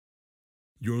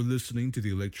You're listening to the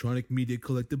Electronic Media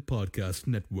Collective Podcast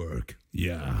Network.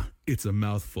 Yeah, it's a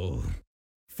mouthful.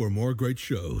 For more great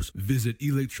shows, visit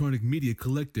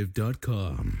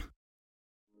electronicmediacollective.com.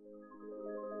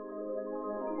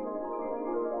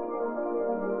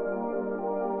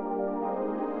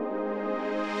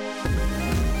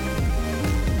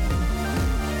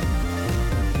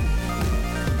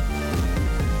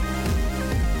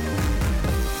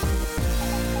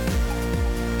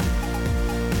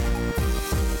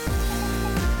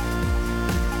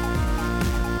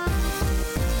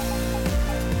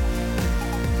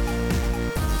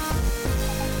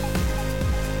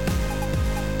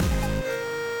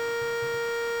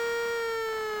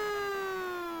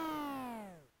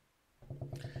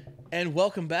 And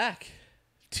welcome back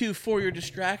to For Your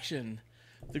Distraction,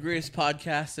 the greatest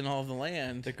podcast in all of the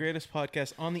land. The greatest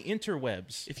podcast on the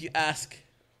interwebs. If you ask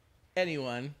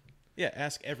anyone, Yeah,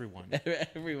 ask everyone.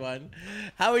 everyone,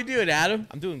 how we doing, Adam?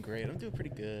 I'm doing great. I'm doing pretty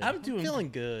good. I'm feeling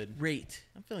good. Great.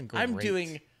 I'm feeling great. I'm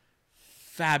doing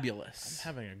fabulous.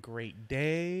 I'm having a great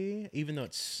day, even though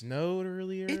it snowed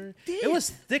earlier. It did. It was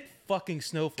thick fucking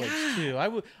snowflakes, too.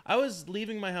 I was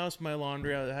leaving my house with my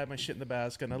laundry. I had my shit in the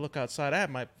basket, and I look outside. I had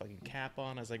my fucking cap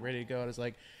on. I was, like, ready to go. And I was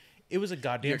like, it was a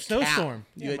goddamn Your snowstorm. cap.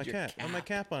 You had your my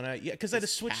cap. cap on. Because I had to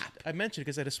This switch. cap. I mentioned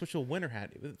because I had to switch to a winter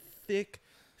hat. It was thick.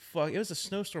 It was a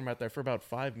snowstorm out there for about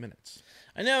 5 minutes.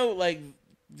 I know, like,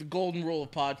 the golden rule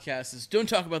of podcasts is don't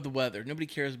talk about the weather. Nobody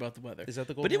cares about the weather. Is that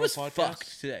the But golden it rule was of podcasts?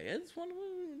 fucked today. It's one of them.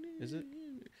 Is it?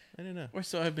 I don't know. Or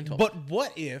so I've been told. But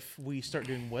what if we start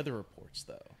doing weather reports,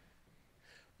 though?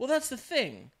 Well, that's the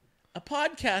thing. A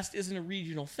podcast isn't a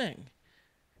regional thing.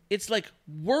 It's like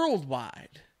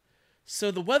worldwide.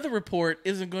 So the weather report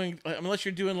isn't going unless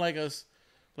you're doing like a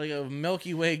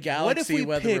Milky Way galaxy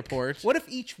weather report. What if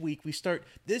each week we start?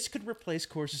 This could replace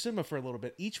Course of Cinema for a little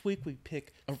bit. Each week we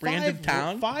pick A random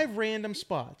town? 5 random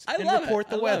spots, I and love report it.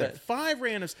 the I love weather. it. 5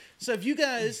 randoms. So if you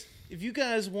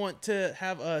guys want to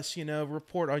have us,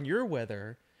 report on your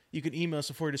weather, you can email us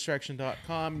at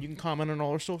fordistraction.com. You can comment on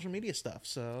all our social media stuff.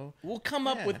 So We'll come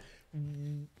up Yeah. with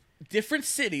different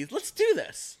cities. Let's do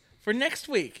this for next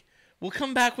week. We'll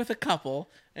come back with a couple,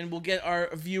 and we'll get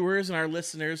our viewers and our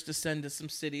listeners to send us some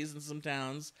cities and some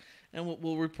towns, and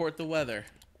we'll report the weather.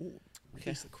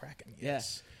 taste the Kraken.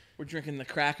 Yes. We're drinking the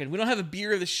Kraken. We don't have a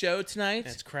beer of the show tonight.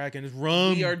 That's Kraken. It's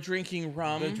rum. We are drinking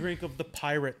rum. the drink of the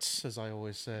pirates, as I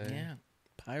always say. Yeah,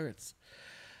 pirates.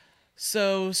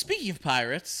 So, speaking of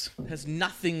pirates, has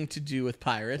nothing to do with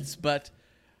pirates, but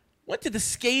went to the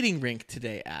skating rink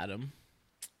today, Adam.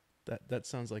 That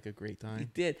sounds like a great time.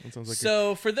 It did. That sounds like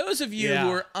So, for those of you Yeah.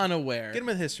 who are unaware, Give him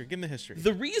the history. Give him the history.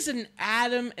 the reason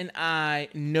Adam and I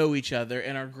know each other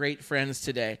and are great friends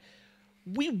today,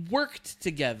 we worked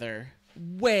together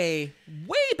way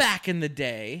back in the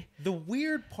day. The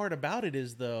weird part about it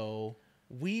is, though,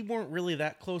 we weren't really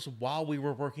that close while we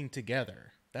were working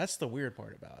together. That's the weird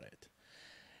part about it.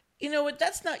 You know what?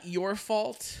 That's not your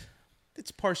fault. It's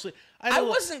partially. I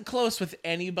wasn't close with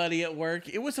anybody at work.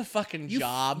 It was a fucking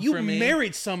job You for me.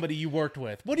 married somebody you worked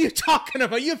with. What are you talking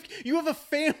about? You have a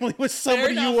family with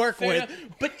somebody Fair you work fair with.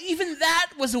 enough. But even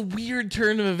that was a weird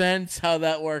turn of events how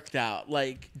that worked out.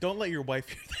 Like, Don't let your wife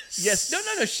hear this. yes, no.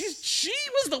 She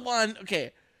was the one.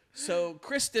 Okay, so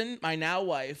Kristen, my now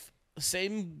wife,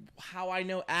 same how I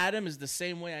know Adam is the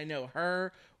same way I know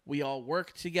her. We all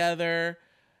work together,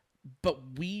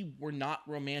 but we were not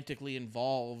romantically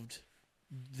involved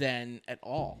then at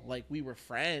all. Like, we were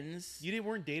friends. You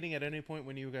weren't dating at any point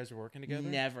when you guys were working together?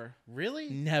 Never. Really?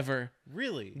 Never.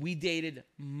 Really? We dated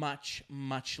much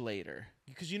later.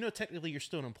 Because technically you're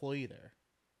still an employee there.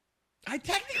 I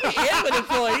technically am an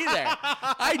employee there.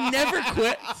 I never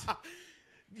quit.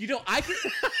 I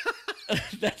could.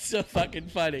 That's so fucking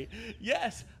funny.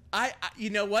 Yes, I. You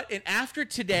know what? And after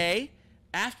today,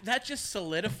 that just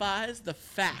solidifies the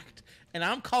fact, and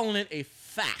I'm calling it a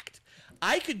fact.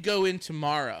 I could go in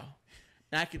tomorrow,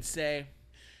 and I could say,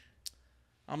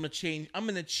 I'm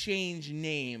gonna change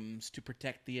names to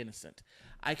protect the innocent.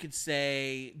 I could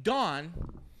say, Dawn,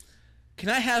 can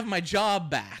I have my job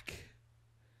back?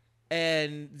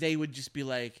 And they would just be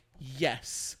like,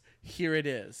 yes, here it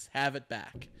is. Have it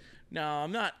back. No,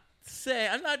 I'm not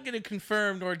going to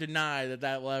confirm nor deny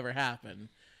that will ever happen.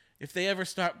 If they ever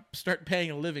start paying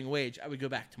a living wage, I would go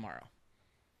back tomorrow.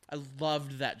 I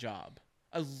loved that job.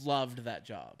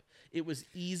 It was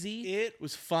easy. It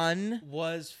was fun.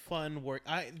 Was fun work.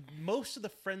 Most of the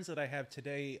friends that I have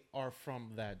today are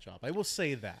from that job. I will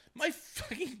say that. My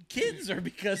fucking kids are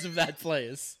because of that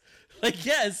place. Like,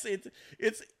 yes,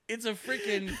 it's a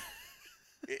freaking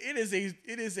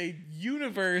It is a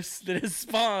universe that is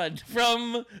spawned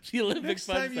from the Olympic Next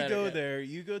Fun time you Federation. go there,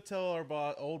 you go tell our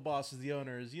old bosses, the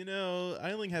owners,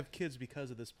 I only have kids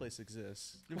because of this place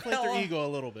exists. Inflate Well, their ego a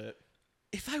little bit.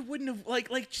 If I wouldn't have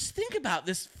like just think about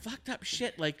this fucked up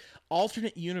shit, like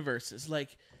alternate universes,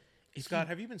 like. If Scott,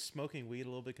 have you been smoking weed a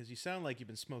little bit? Because you sound like you've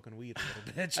been smoking weed a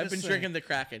little bit. I've been drinking the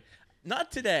Kraken.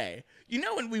 Not today.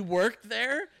 When we worked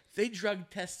there, they drug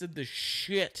tested the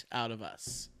shit out of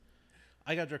us.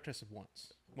 I got drug tested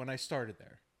once when I started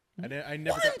there. I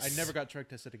Once? never got drug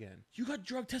tested again. You got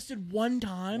drug tested one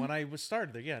time? When I was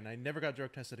started there, yeah, and I never got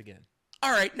drug tested again.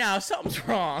 All right, now something's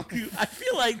wrong. I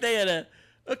feel like they had a...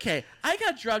 Okay, I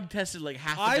got drug tested like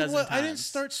half a dozen times. I didn't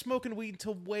start smoking weed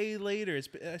until way later.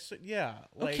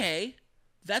 Okay,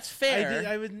 that's fair.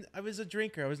 I was a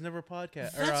drinker. I was never a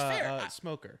podcast That's fair.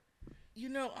 smoker.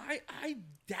 I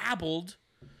dabbled,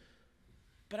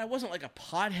 but I wasn't like a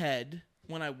pothead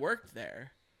when I worked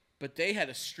there. But they had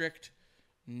a strict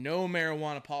no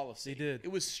marijuana policy. They did.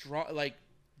 It was strong. Like,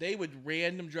 they would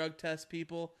random drug test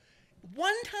people.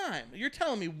 One time. You're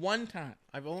telling me one time.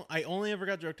 I only ever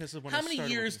got drug tested when How I many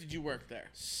started years working. did you work there?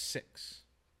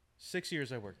 6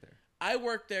 years I worked there. I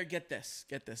worked there. Get this.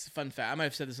 Fun fact. I might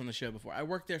have said this on the show before. I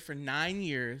worked there for 9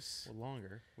 years. Well,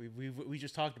 longer. We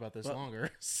just talked about this longer.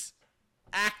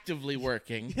 Actively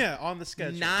working. Yeah, on the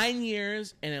schedule. 9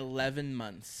 years and 11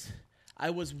 months. I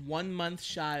was 1 month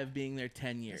shy of being there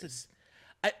 10 years.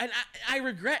 I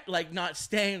regret like not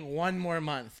staying one more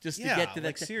month just to get to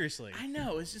that. Seriously. I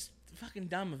know, it's just fucking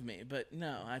dumb of me, but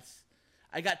no,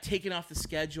 I got taken off the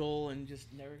schedule and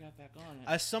just never got back on it.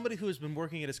 As somebody who has been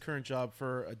working at his current job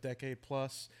for a decade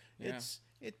plus, Yeah.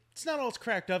 it's not all it's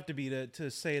cracked up to be to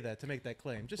say that, to make that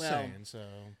claim. Just Well, saying. So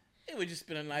It would just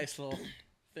been a nice little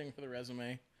thing for the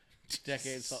resume.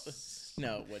 Decades.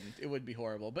 No, it wouldn't. It would be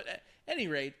horrible. But at any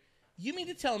rate, you mean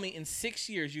to tell me in 6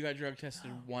 years you got drug tested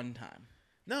one time?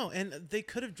 no, and they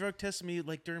could have drug tested me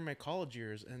like during my college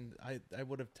years, and I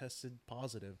would have tested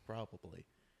positive probably.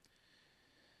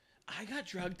 I got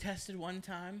drug tested one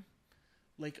time,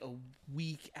 like a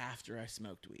week after I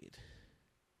smoked weed.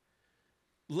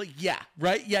 Like, yeah,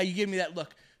 right? Yeah, you gave me that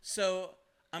look. So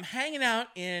I'm hanging out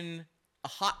in a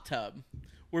hot tub.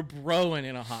 We're broing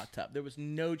in a hot tub. There was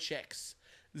no chicks.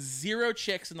 0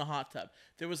 chicks in the hot tub.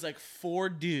 There was like 4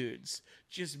 dudes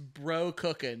just bro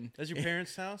cooking. That's your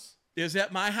parents' house? It was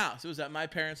at my house. It was at my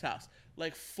parents' house.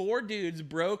 Like 4 dudes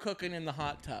bro cooking in the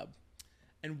hot tub.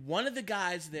 And one of the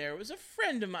guys there was a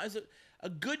friend of mine. Was a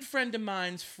good friend of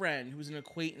mine's friend who was an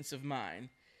acquaintance of mine.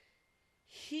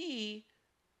 He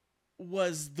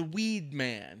was the weed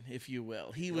man, if you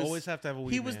will. He was always have to have a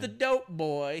weed He was man. the dope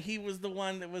boy. He was the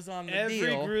one that was on the Every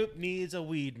deal. group needs a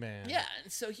weed man. Yeah,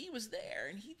 and so he was there,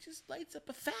 and he just lights up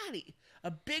a fatty, a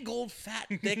big old fat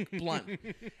thick blunt,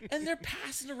 and they're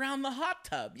passing around the hot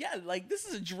tub. Yeah, like this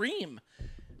is a dream.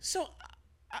 So,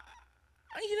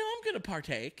 I'm gonna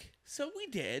partake. So we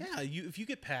did. Yeah, if you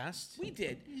get passed, We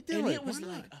did. You do and it. it was Why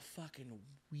not? like a fucking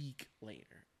week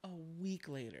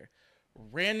later.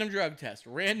 Random drug test.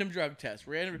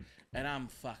 And I'm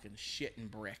fucking shitting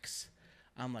bricks.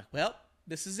 I'm like, well,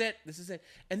 this is it.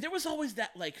 And there was always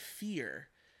that like fear,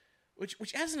 which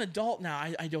as an adult now,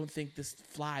 I don't think this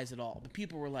flies at all. But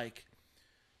people were like,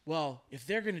 well, if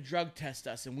they're going to drug test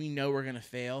us and we know we're going to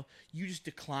fail, you just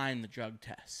decline the drug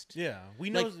test. yeah, we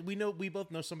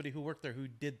both know somebody who worked there who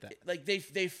did that. Like they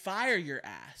fire your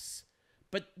ass.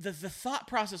 But the thought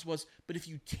process was, but if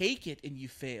you take it and you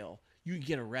fail, you can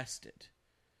get arrested.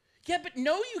 Yeah, but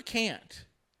no, you can't.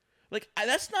 Like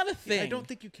that's not a thing. I don't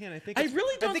think you can. I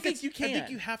really don't think it's- you can. I think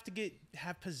you have to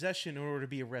have possession in order to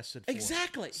be arrested for it.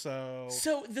 Exactly. So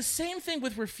the same thing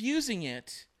with refusing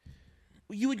it.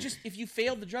 You would just, if you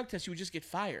failed the drug test, you would just get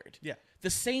fired. Yeah. The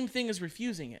same thing as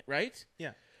refusing it, right?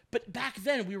 yeah. But back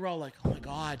then we were all like, oh my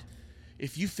God,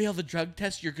 if you fail the drug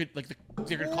test, you're good. Like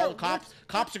they're going to call the cops.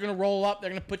 Cops are going to roll up. They're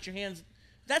going to put your hands.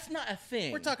 That's not a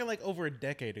thing. We're talking like over a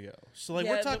decade ago. So like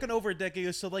Yeah, we're talking over a decade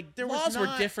ago. So like there laws was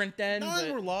were different then. Not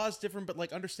only but- were laws different, but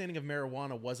like understanding of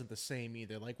marijuana wasn't the same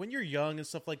either. Like when you're young and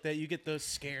stuff like that, you get those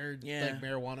scared Yeah, like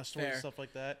marijuana stories fair. and stuff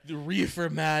like that. The reefer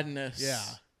madness. Yeah.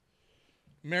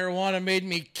 Marijuana made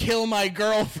me kill my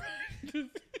girlfriend.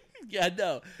 Yeah,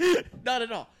 no, not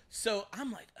at all. So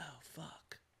I'm like, oh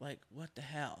fuck, like what the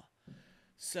hell?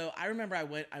 So I remember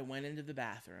I went into the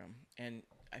bathroom and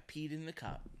I peed in the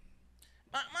cup.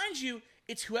 Mind you,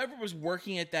 it's whoever was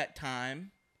working at that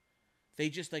time. They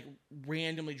just like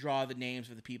randomly draw the names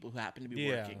of the people who happen to be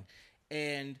Yeah. working.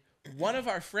 And one of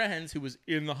our friends who was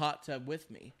in the hot tub with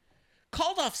me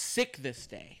called off sick this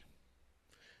day.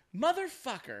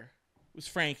 Motherfucker was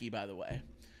Frankie, by the way.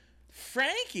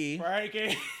 Frankie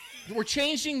We're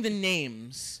changing the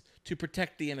names to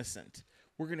protect the innocent.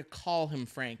 We're gonna call him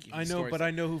Frankie. I know, but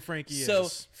I know who Frankie So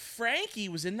is. Frankie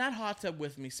was in that hot tub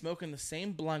with me, smoking the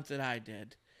same blunt that I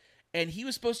did, and he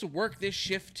was supposed to work this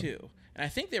shift too. And I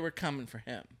think they were coming for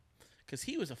him because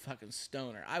he was a fucking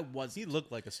stoner. I was. He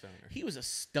looked like a stoner. He was a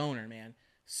stoner, man.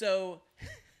 So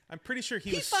I'm pretty sure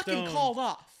he he was fucking stoned. called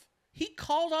off. He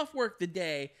called off work the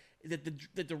day that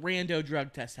the rando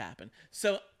drug test happened.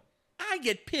 So I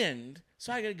get pinned.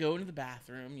 So I got to go into the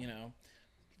bathroom,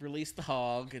 release the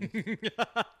hog and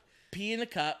pee in the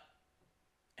cup.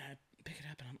 And I pick it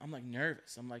up and I'm like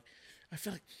nervous. I'm like, I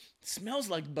feel like it smells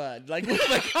like bud. Like, what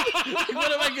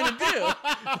am I gonna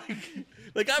do?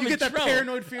 Like I'm You in get that trouble.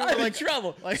 paranoid feeling, I'm like- in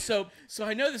trouble. So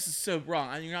I know this is so wrong.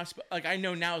 And you're not I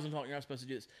know now as I'm talking, you're not supposed to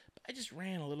do this. But I just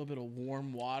ran a little bit of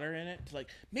warm water in it to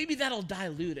maybe that'll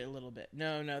dilute it a little bit.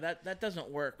 No, that doesn't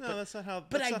work. No, But- that's not how.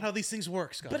 but That's I- not how these things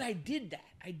work, Scott. but I did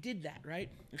that, right?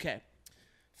 Okay.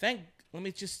 Let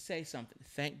me just say something.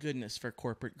 Thank goodness for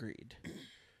corporate greed.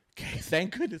 Okay,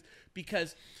 thank goodness.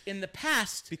 Because in the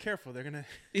past, Be careful. They're gonna.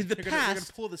 In the they're gonna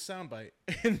past- pull the soundbite.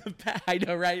 I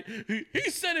know, right? He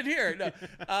said it here.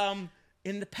 No.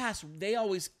 In the past, they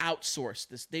always outsourced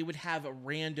this. They would have a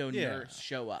rando Yeah. nurse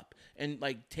show up and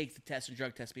take the test and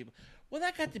drug test people. Well,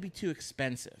 that got to be too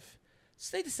expensive.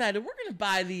 So they decided we're going to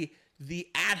buy the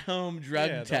at-home drug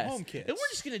Yeah, the test. home kits. And we're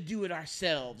just going to do it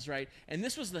ourselves, right? And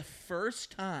this was the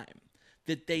first time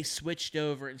that they switched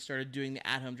over and started doing the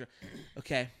at-home drug.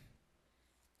 Okay.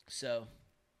 So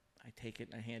I take it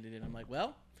and I hand it in. I'm like,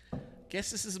 well,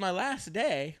 guess this is my last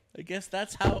day. I guess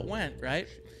that's how it went, right?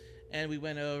 And we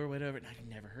went over, and I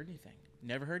never heard anything.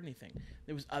 Never heard anything.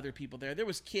 There was other people there. There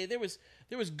was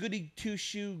there was goody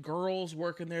two-shoe girls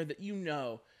working there that you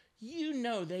know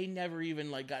they never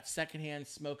even got secondhand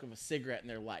smoke of a cigarette in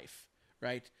their life,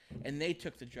 right? And they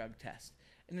took the drug test.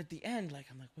 And at the end,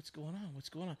 I'm like, what's going on? What's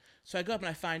going on? So I go up and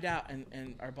I find out,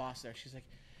 and our boss there, she's like,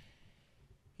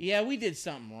 yeah, we did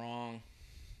something wrong.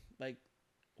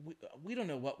 We don't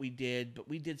know what we did, but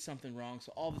we did something wrong,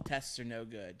 so all the tests are no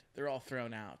good. They're all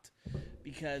thrown out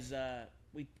because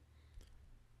we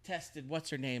tested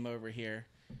what's her name over here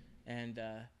and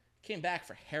came back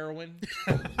for heroin.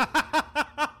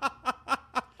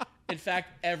 In fact,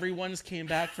 everyone's came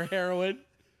back for heroin.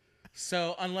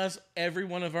 So unless every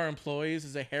one of our employees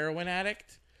is a heroin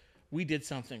addict, we did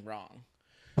something wrong.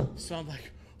 So I'm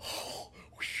like, oh,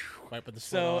 whew. Wiping the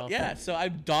sweat So off. yeah, so I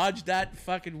dodged that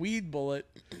fucking weed bullet.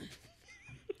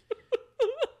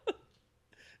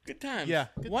 Good times. Yeah,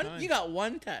 good one. times. You got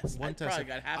one test. One I test. probably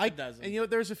got half a dozen. And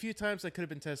there's a few times I could have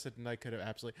been tested, and I could have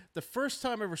absolutely. The first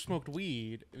time I ever smoked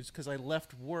weed, it was because I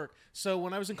left work. So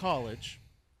when I was in college,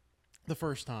 the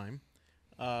first time,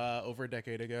 over a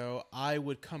decade ago, I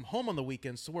would come home on the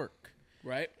weekends to work.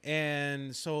 Right.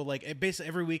 And so, basically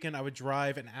every weekend I would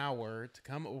drive an hour to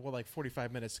come,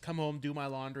 45 minutes to come home, do my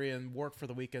laundry, and work for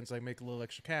the weekends. I make a little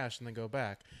extra cash and then go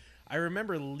back. I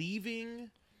remember leaving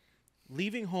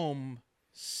home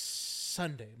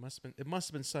Sunday. It must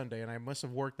have been Sunday, and I must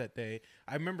have worked that day.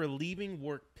 I remember leaving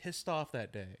work pissed off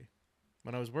that day.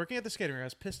 When I was working at the skating rink, I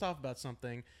was pissed off about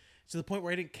something to the point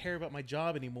where I didn't care about my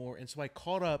job anymore. And so I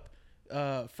called up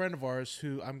a friend of ours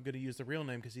who I'm going to use the real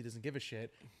name because he doesn't give a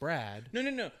shit, Brad.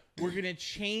 No. We're gonna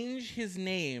change his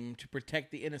name to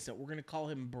protect the innocent. We're gonna call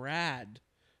him Brad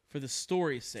for the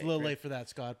story's sake. It's a little right? late for that,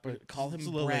 Scott, but Call him it's a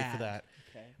little late for Brad. that.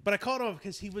 Okay. But I called him up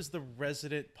because he was the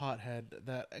resident pothead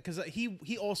because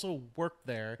he also worked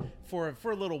there for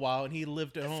a little while, and he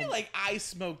lived at I home. feel like I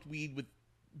smoked weed with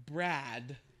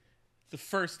Brad the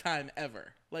first time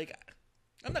ever.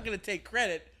 I'm not gonna take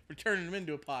credit for turning him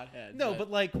into a pothead. No, but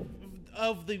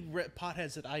of the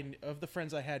potheads of the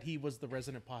friends I had, he was the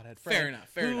resident pothead friend. Fair enough,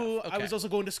 fair who enough. I was Okay. also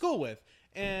going to school with,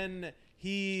 and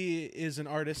he is an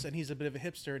artist, and he's a bit of a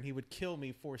hipster, and he would kill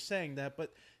me for saying that.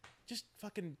 But just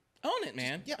fucking own it,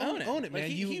 man. yeah, own it, man.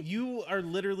 You are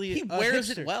literally He a wears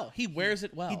hipster. it well. He wears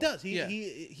it well. He does. Yeah.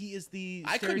 He is the.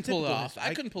 I couldn't pull it stereotypical off. hipster.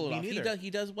 I couldn't pull it me off. neither. He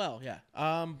does well. Yeah.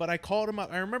 But I called him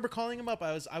up. I remember calling him up.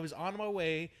 I was on my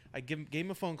way. I gave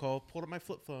him a phone call, pulled up my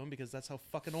flip phone because that's how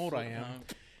fucking old I am.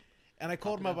 And I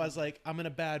called him up. I was like, I'm in a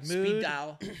bad mood. Speed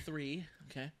dial 3.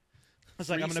 Okay. I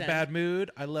was like, I'm in a Resend. bad mood.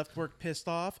 I left work pissed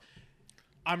off.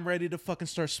 I'm ready to fucking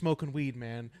start smoking weed,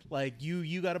 man. Like,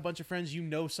 you got a bunch of friends. You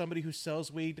know somebody who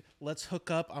sells weed. Let's hook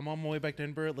up. I'm on my way back to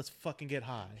Edinburgh. Let's fucking get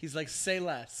high. He's like, say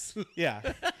less. Yeah.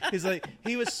 He's like,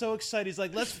 he was so excited. He's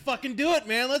like, let's fucking do it,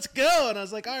 man. Let's go. And I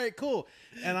was like, all right, cool.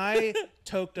 And I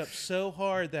toked up so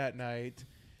hard that night.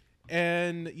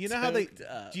 And you know how they Toked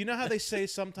up. do you know how they say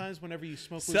sometimes whenever you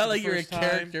smoke weed Sound for like the you're a first time,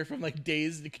 character from like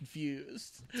Dazed and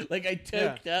Confused. Like I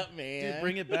toked up, man. dude,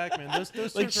 bring it back, man. Those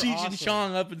like terms are Cheech awesome. and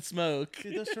Chong up in smoke.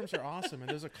 Dude, those terms are awesome, and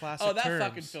those are classic Oh, that terms.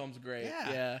 fucking film's great.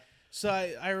 Yeah. Yeah. So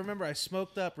I remember I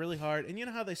smoked up really hard, and you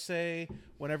know how they say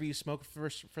whenever you smoke for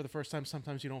the first time,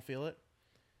 sometimes you don't feel it.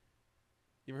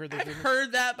 You ever heard that? I've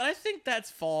heard that, but I think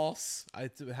that's false.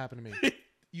 It happened to me.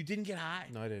 You didn't get high.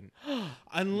 No, I didn't. No,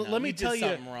 Let me you did tell you,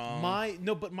 something wrong.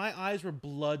 my eyes were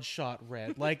bloodshot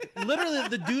red. Like literally,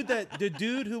 the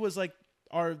dude who was like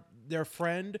their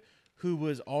friend who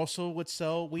was also would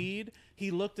sell weed.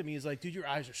 He looked at me. He's like, "Dude, your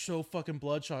eyes are so fucking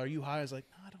bloodshot. Are you high?" I was like,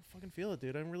 "No, I don't fucking feel it,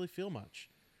 dude. I don't really feel much.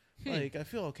 Like I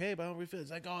feel okay, but I don't really feel it."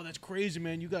 It's like, "Oh, that's crazy,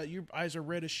 man. Your eyes are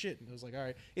red as shit." And I was like, "All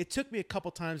right." It took me a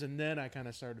couple times, and then I kind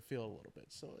of started to feel a little bit.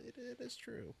 So it is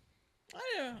true.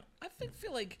 I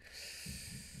feel like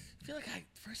I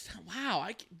first time. Wow.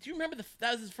 Do you remember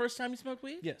that was the first time you smoked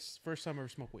weed? Yes, first time I ever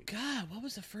smoked weed. God, what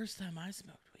was the first time I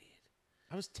smoked weed?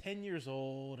 I was 10 years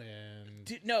old, and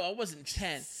Dude, no, I wasn't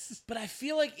 10. But I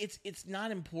feel like it's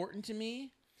not important to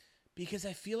me because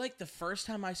I feel like the first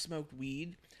time I smoked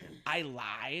weed, I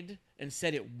lied and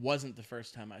said it wasn't the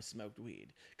first time I smoked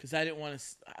weed because I didn't want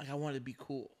to. I wanted to be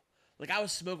cool. Like I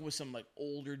was smoking with some like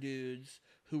older dudes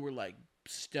who were like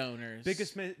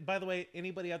stoners. by the way,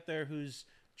 anybody out there who's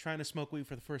trying to smoke weed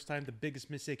for the first time, the biggest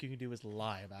mistake you can do is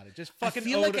lie about it. Just fucking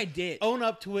feel like I did. Own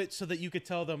up to it so that you could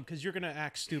tell them, because you're gonna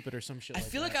act stupid or some shit. I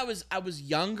feel like I was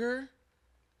younger,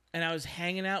 and I was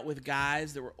hanging out with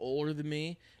guys that were older than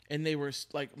me, and they were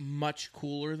like much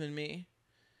cooler than me,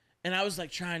 and I was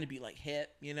like trying to be like hip,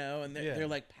 you know, and they're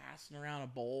like passing around a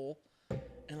bowl,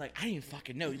 and like I didn't even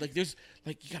fucking know. Like there's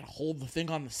like you gotta hold the thing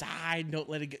on the side, don't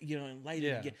let it get, you know, and light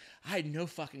it again. I had no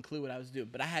fucking clue what I was doing,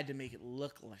 but I had to make it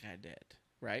look like I did,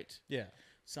 right? Yeah.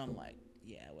 So I'm like,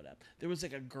 yeah, what up? There was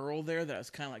like a girl there that I was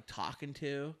kind of like talking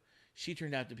to. She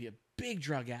turned out to be a big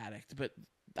drug addict, but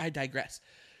I digress.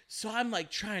 So I'm like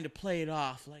trying to play it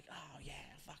off like, oh yeah,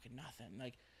 fucking nothing.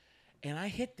 Like, and I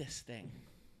hit this thing.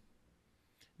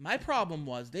 My problem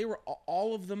was they were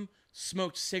all of them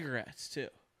smoked cigarettes too.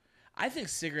 I think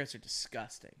cigarettes are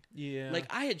disgusting. Yeah. Like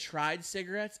I had tried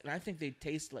cigarettes and I think they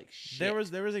taste like shit.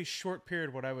 there was a short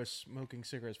period when I was smoking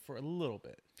cigarettes for a little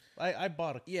bit. I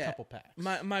bought a couple packs.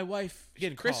 My wife,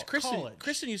 Again, Kristen college.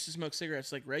 used to smoke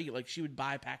cigarettes like regular. Like she would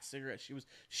buy packs of cigarettes.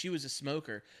 She was a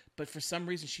smoker, but for some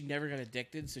reason she never got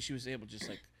addicted, so she was able to just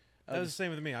like. That was the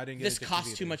same with me. I didn't get This addicted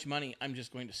costs too either. much money. I'm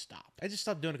just going to stop. I just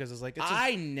stopped doing it because it's like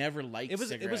I never liked it was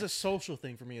cigarettes. a social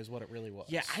thing for me, is what it really was.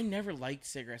 Yeah, I never liked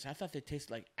cigarettes. I thought they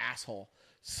tasted like asshole.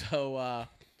 So I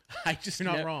just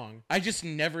You're not wrong. I just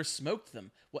never smoked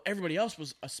them. Well, everybody else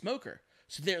was a smoker,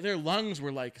 so their lungs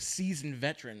were like seasoned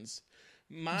veterans.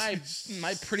 My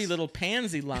pretty little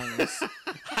pansy lungs.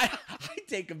 I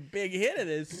take a big hit of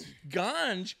this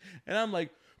ganj, and I'm like,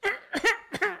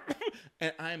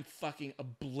 and I'm fucking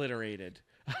obliterated.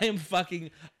 I'm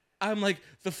like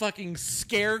the fucking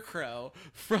scarecrow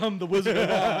from the Wizard of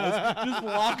Oz, just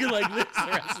walking like this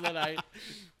the rest of the night.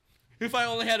 If I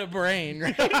only had a brain,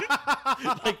 right?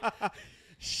 Like,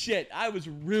 shit, I was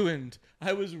ruined.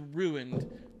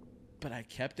 But I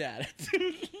kept at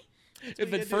it.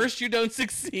 If at first you don't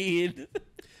succeed.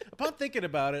 Upon thinking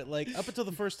about it, like up until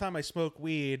the first time I smoked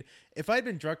weed, if I had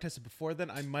been drug tested before then,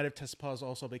 I might have tested positive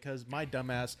also, because my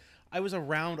dumbass, I was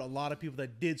around a lot of people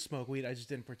that did smoke weed. I just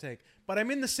didn't partake. But I'm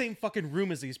in the same fucking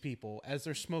room as these people as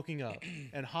they're smoking up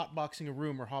and hotboxing a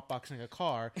room or hotboxing a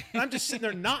car. And I'm just sitting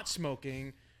there not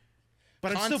smoking,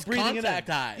 but I'm still breathing it in. Contact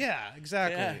high. Yeah,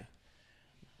 exactly. Yeah.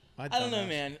 My I don't know, dumbass.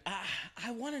 man.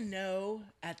 I want to know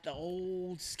at the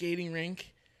old skating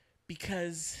rink,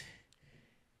 because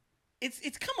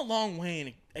it's come a long way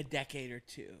in a decade or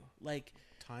two. Like,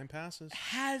 Time passes.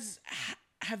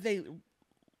 have they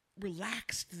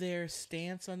relaxed their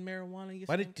stance on marijuana? You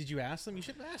Why think? did you ask them? You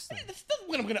should have asked them. That's not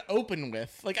what I'm gonna open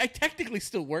with. Like, I technically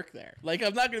still work there. Like,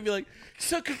 I'm not gonna be like,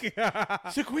 so can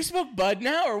we smoke bud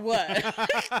now or what?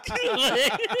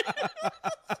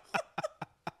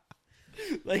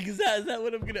 Like, is that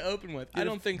what I'm gonna open with? I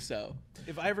don't think so.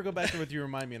 If I ever go back there with you,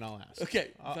 remind me and I'll ask.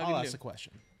 Okay, I'll fucking ask do. the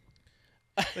question.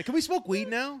 Like, can we smoke weed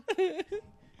now?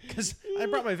 Because I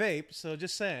brought my vape, so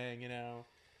just saying, you know.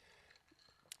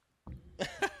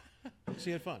 So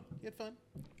you had fun. You had fun.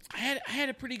 I had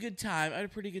a pretty good time.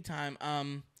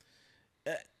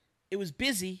 It was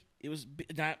busy.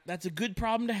 That's a good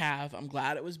problem to have. I'm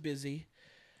glad it was busy.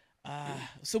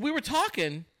 So we were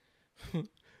talking.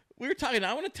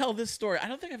 I want to tell this story. I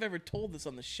don't think I've ever told this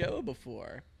on the show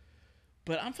before.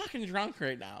 but I'm fucking drunk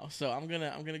right now, so I'm gonna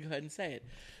go ahead and say it.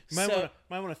 Might So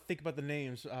want to think about the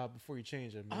names before you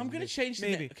change them. I'm gonna change the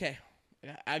maybe. Okay,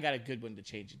 I got a good one to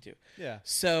change it to. Yeah.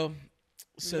 So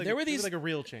Maybe there were these. like a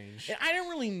real change, And I didn't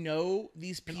really know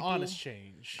these an people. honest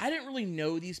change. I didn't really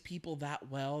know these people that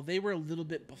well. They were a little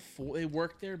bit before. They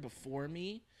worked there before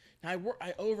me. Now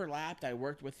I overlapped. I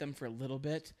worked with them for a little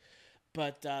bit,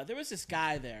 but there was this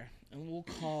guy there, and we'll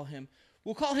call him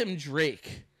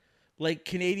Drake, like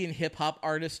Canadian hip hop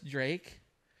artist Drake.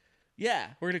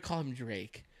 Yeah, we're gonna call him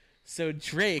Drake. So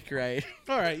Drake, right?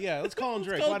 All right, yeah, let's call him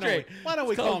Drake. call him Drake. Why don't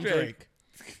we Let's call him Drake?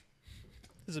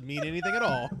 Doesn't mean anything at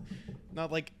all. Not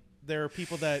like there are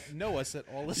people that know us that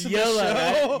all listen YOLO, to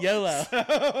the show. right? YOLO.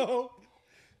 So...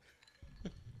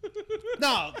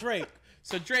 no, Drake.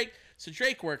 So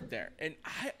Drake worked there, and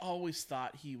I always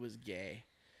thought he was gay.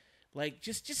 Like,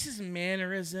 just his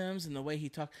mannerisms and the way he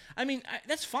talked. I mean,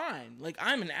 that's fine. Like,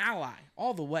 I'm an ally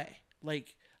all the way.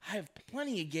 Like, I have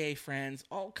plenty of gay friends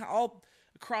all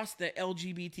across the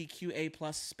LGBTQA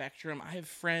plus spectrum. I have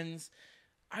friends.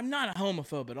 I'm not a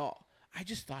homophobe at all. I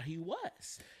just thought he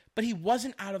was. But he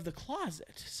wasn't out of the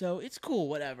closet, so it's cool,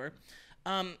 whatever.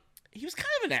 He was kind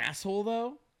of an asshole,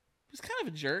 though. He was kind of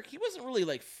a jerk. He wasn't really,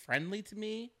 like, friendly to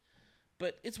me,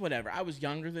 but it's whatever. I was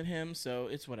younger than him, so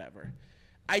it's whatever.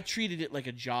 I treated it like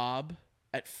a job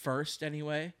at first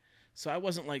anyway, so I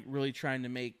wasn't, like, really trying to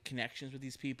make connections with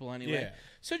these people anyway. Yeah.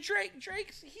 So Drake,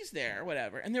 he's there,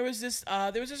 whatever. And there was this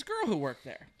girl who worked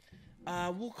there.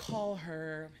 We'll call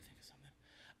her, let me think of something,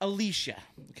 Alicia,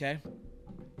 okay?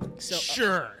 So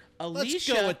Sure.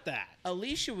 Alicia, Let's go with that.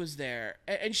 Alicia was there,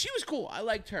 and she was cool. I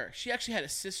liked her. She actually had a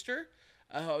sister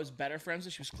who I was better friends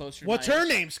with. She was closer to What's my her age.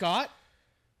 name, Scott?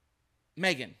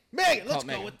 Megan. Megan. Call Let's it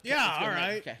go Megan. with. Okay, Yeah. let's go All with Megan.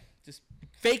 right. Okay, just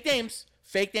fake names.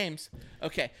 Fake names.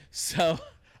 Okay, so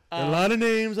A lot of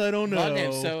names I don't know. lot of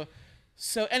names.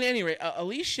 So at any rate,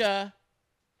 Alicia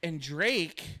and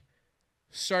Drake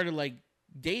started like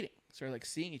dating, started like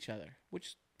seeing each other, which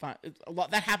is fine. It's a lot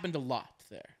that happened a lot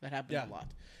there. That happened Yeah. a lot.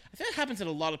 I think it happens at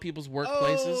a lot of people's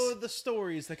workplaces. Oh, the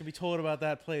stories that can be told about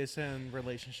that place and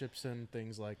relationships and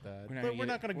things like that. But we're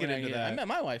not going to get into that. I met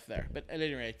my wife there, but at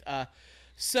any rate,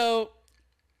 so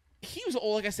he was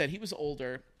old. Like I said, he was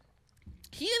older.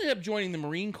 He ended up joining the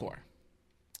Marine Corps.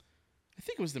 I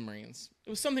think it was the Marines. It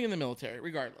was something in the military,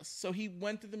 regardless. So he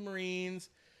went to the Marines.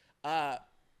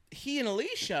 He and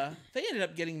Alicia, they ended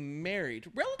up getting married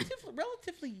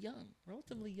relatively young.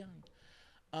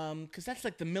 Because that's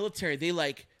like the military. They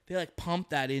pump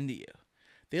that into you.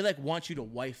 They like want you to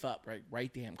wife up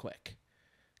right damn quick.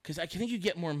 Because I think you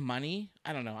get more money.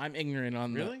 I don't know. I'm ignorant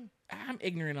on Really? I'm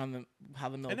ignorant on how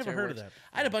the military never heard of works. that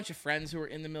I had a bunch of friends who were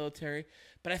in the military,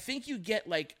 but I think you get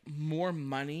like more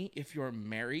money if you're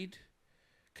married.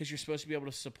 Because you're supposed to be able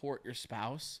to support your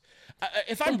spouse.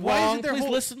 If I'm why isn't wrong, there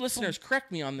please whole- listeners,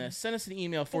 correct me on this. Send us an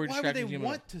email for Why would they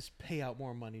want to pay out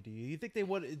more money to you? You think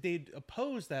they'd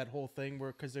oppose that whole thing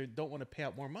because they don't want to pay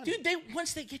out more money? Dude,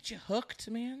 once they get you hooked,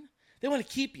 man, they want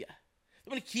to keep you. They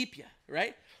want to keep you,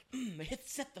 right? They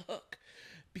set the hook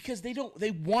because they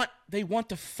want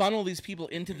to funnel these people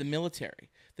into the military.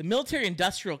 The military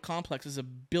industrial complex is a $1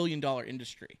 billion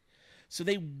industry. So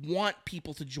they want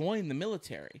people to join the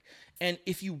military. And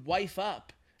if you wife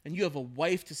up and you have a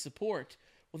wife to support,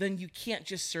 well, then you can't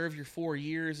just serve your 4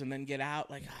 years and then get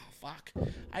out like, oh, fuck,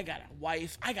 I got a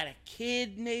wife, I got a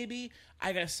kid, maybe.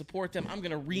 I got to support them. I'm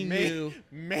going to renew.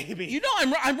 Maybe. You know,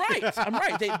 I'm right. I'm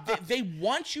right. They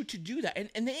want you to do that.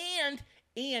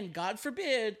 And God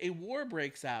forbid a war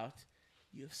breaks out,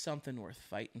 you have something worth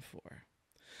fighting for.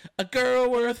 A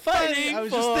girl worth fighting for. I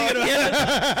was just thinking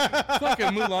about fucking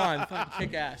Mulan, fucking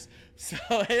kick ass. So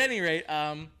at any rate,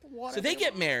 so they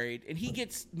get married, and he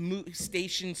gets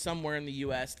stationed somewhere in the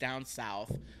U.S. down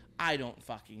south. I don't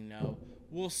fucking know.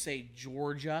 We'll say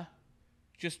Georgia.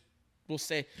 We'll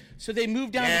say. So they move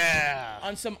down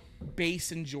on some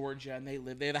base in Georgia, and they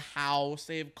live. They have a house.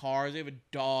 They have cars. They have a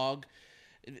dog.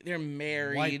 They're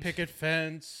married. White picket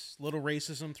fence, little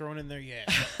racism thrown in there. Yeah.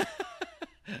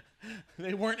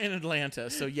 They weren't in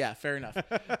Atlanta, so yeah, fair enough.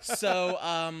 So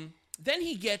then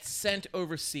he gets sent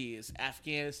overseas,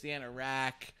 Afghanistan,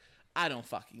 Iraq, I don't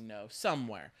fucking know,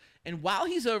 somewhere. And while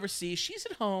he's overseas, she's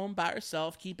at home by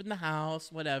herself, keeping the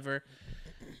house, whatever.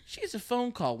 She has a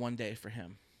phone call one day for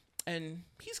him, and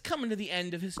he's coming to the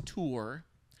end of his tour.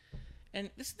 And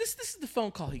this is the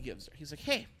phone call he gives her. He's like,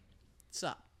 "Hey, what's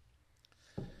up?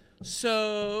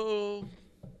 So."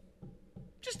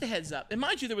 Just a heads up. And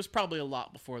mind you, there was probably a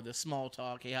lot before this. Small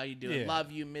talk. Hey, how you doing? Yeah.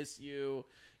 Love you, miss you.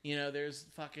 You know, there's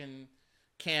fucking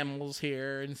camels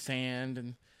here and sand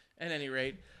and at any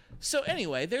rate. So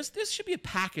anyway, there should be a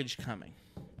package coming.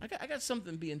 I got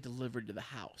something being delivered to the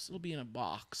house. It'll be in a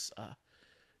box.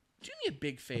 Do me a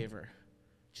big favor.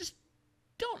 Just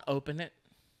don't open it.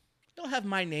 It'll have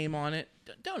my name on it.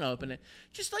 Don't open it.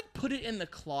 Just like put it in the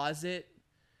closet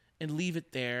and leave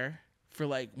it there for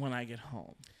like when I get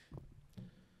home.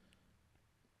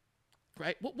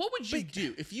 Right? What would you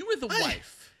do if you were the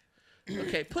wife?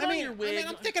 Okay, put on your wig.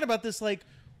 I'm thinking about this. Like,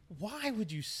 why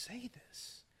would you say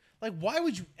this? Like, why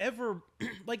would you ever?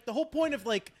 Like, the whole point of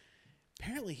like,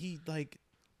 apparently he like.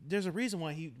 There's a reason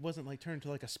why he wasn't like turned to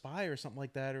like a spy or something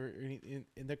like that, or in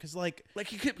there, because like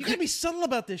you could be subtle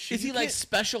about this shit. Is he like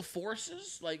special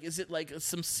forces? Like, is it like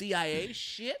some CIA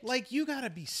shit? Like, you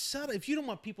gotta be subtle. If you don't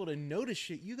want people to notice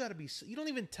shit, you gotta be. You don't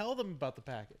even tell them about the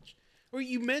package, or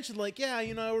you mentioned like, yeah,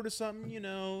 I ordered something.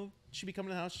 Should be coming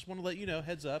to the house. Just want to let you know,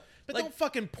 heads up. But like, don't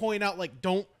fucking point out like,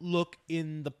 don't look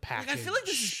in the package. Like, I feel like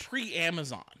this is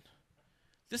pre-Amazon.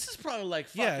 This is probably like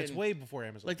fucking... Yeah, it's way before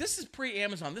Amazon. Like, this is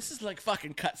pre-Amazon. This is like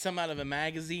fucking cut some out of a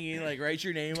magazine, like write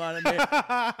your name on it,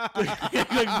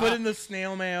 like put in the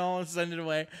snail mail and send it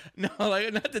away. No,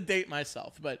 like, not to date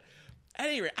myself, but at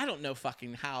any rate, I don't know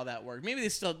fucking how that worked. Maybe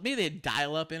they had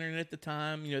dial-up internet at the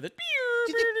time. You think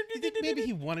maybe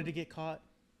he wanted to get caught?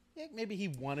 Yeah, maybe he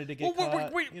wanted to get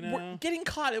caught. We're getting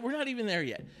caught. We're not even there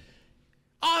yet.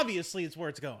 Obviously, it's where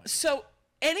it's going. So,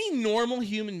 any normal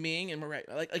human being, and we're right,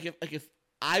 like if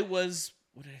I was,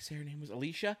 what did I say her name was?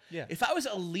 Alicia? Yeah. If I was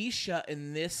Alicia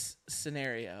in this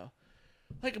scenario,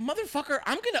 like, motherfucker,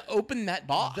 I'm going to open that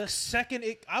box. The second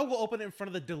I will open it in front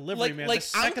of the delivery man. The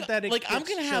second I'm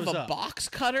going to have a box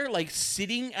cutter, like,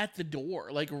 sitting at the door,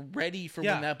 like, ready for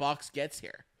when that box gets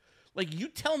here. Like, you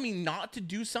tell me not to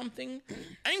do something,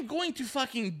 I'm going to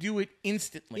fucking do it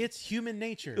instantly. It's human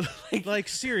nature. like,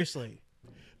 seriously.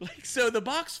 Like, so the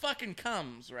box fucking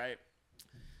comes, right?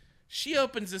 She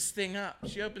opens this thing up.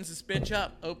 She opens this bitch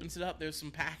up, opens it up. There's some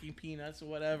packing peanuts or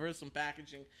whatever, some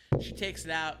packaging. She takes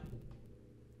it out.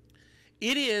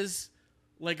 It is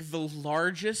like the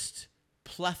largest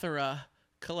plethora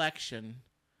collection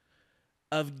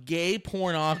of gay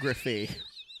pornography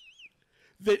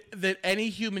that any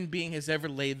human being has ever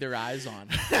laid their eyes on.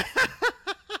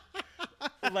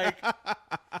 like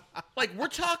we're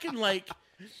talking like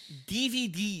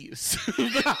DVDs.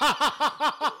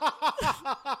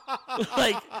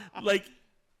 like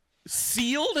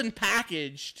sealed and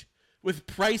packaged with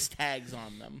price tags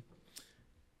on them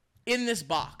in this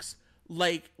box,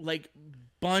 like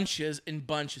bunches and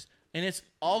bunches, and it's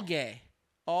all gay.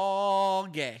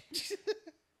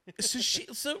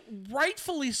 So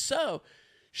rightfully so,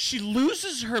 she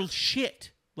loses her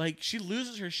shit. Like, she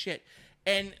loses her shit,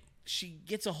 and she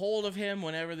gets a hold of him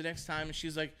whenever the next time, and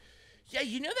she's like, yeah,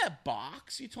 you know that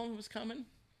box you told me was coming?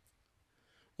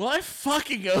 Well, I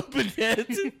fucking opened it.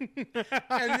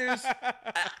 And there's...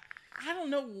 I don't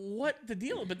know what the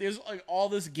deal is, but there's like all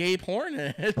this gay porn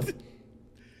in it.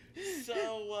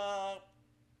 So,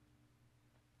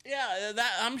 yeah,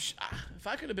 if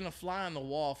I could have been a fly on the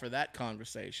wall for that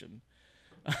conversation.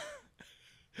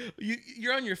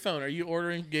 You're on your phone. Are you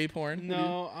ordering gay porn?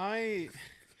 No,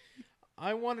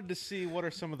 I wanted to see what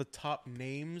are some of the top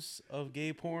names of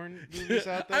gay porn movies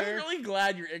out there. I'm really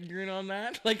glad you're ignorant on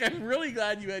that. Like, I'm really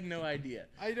glad you had no idea.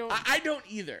 I don't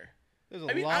either. There's a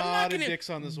lot of dicks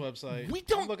on this website.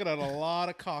 I'm looking at a lot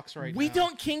of cocks right now. We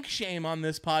don't kink shame on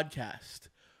this podcast.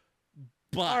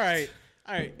 But all right.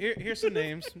 Here's some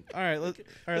names. All right, let's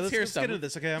get into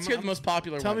this. Okay, let's hear the most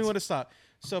popular ones. Tell me when to stop.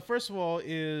 So first of all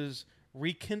is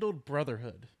Rekindled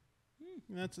Brotherhood.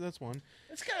 That's one.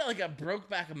 It's kind of like a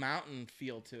Brokeback Mountain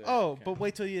feel to it. Oh, okay. But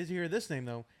wait till you hear this name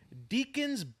though.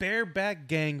 Deacon's Bareback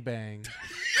Gangbang.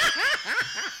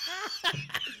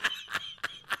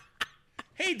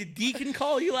 Hey, did Deacon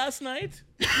call you last night?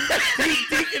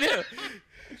 Deacon who?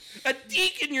 A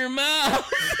deek in your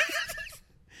mouth.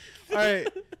 All right,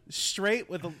 straight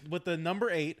with the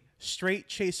number 8, Straight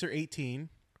Chaser 18.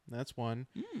 That's one.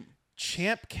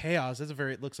 Champ Chaos.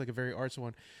 Looks like a very artsy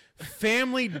one.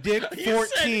 Family Dick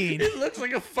 14. It looks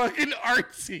like a fucking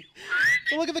artsy.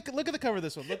 Well, look at the cover of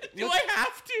this one. Do I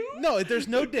have to? No, there's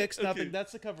no dicks. Nothing. Okay.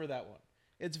 That's the cover of that one.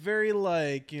 It's very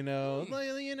like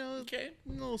Okay.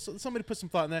 Somebody put some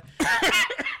thought in that.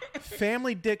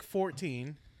 Family Dick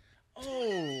 14.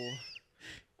 Oh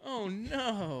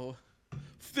no.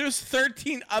 There's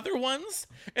 13 other ones,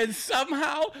 and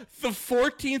somehow the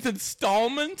 14th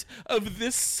installment of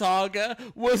this saga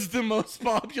was the most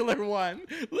popular one.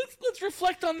 Let's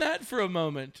reflect on that for a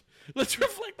moment. Let's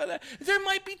reflect on that. There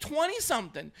might be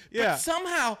 20-something, but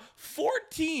somehow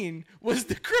 14 was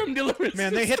the creme de la riche.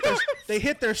 Man, they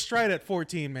hit their stride at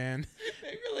 14, man.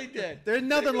 They really did. There's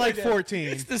nothing like 14.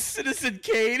 It's the Citizen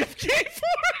Kane of gay porn.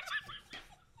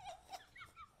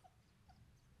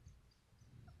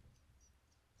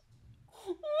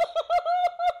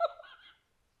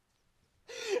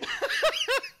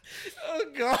 Oh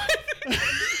God.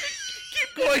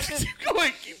 Keep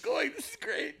going. This is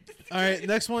great. All right,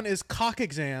 next one is cock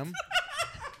exam.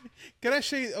 Can I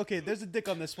show you? Okay, there's a dick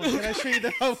on this one. Can I show you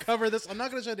the cover of this? I'm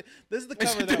not going to show you. This is the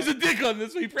cover. There's a dick on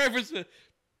this. We preface it.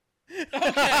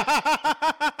 Okay.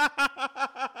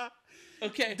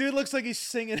 Okay. Dude looks like he's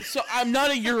singing. So I'm not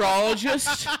a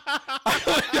urologist.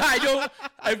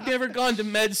 I've never gone to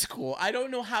med school. I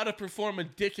don't know how to perform a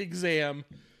dick exam.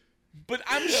 But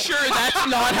I'm sure that's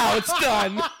not how it's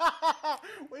done.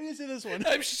 Where do you see this one?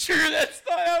 I'm sure that's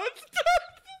not how it's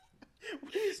done.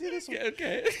 Where do you see this one?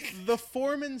 Okay. The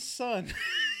foreman's son.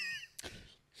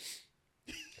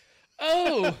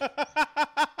 Oh.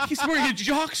 He's wearing a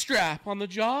jock strap on the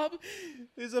job?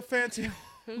 Is a fancy.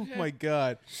 Oh my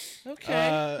God.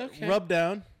 Okay. Rub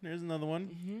down. There's another one.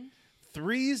 Mm-hmm.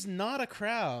 Three's not a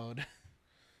crowd.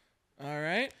 All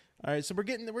right. All right, so we're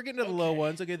getting to the low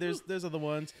ones. Okay, there's other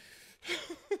ones.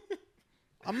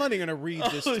 I'm not even gonna read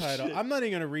this title. Shit. I'm not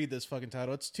even gonna read this fucking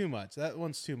title. It's too much. That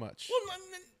one's too much. Well,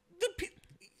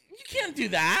 you can't do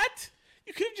that.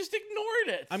 You could have just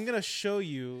ignored it. I'm gonna show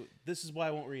you. This is why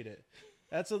I won't read it.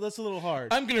 That's a little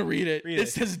hard. I'm gonna read it. It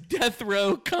says "Death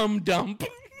Row Cum Dump."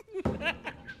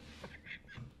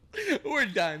 We're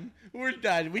done.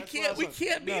 We can't beat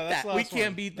that. We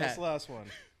can't beat that. That's the last one.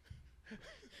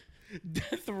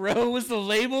 Death Row was the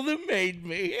label that made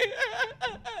me.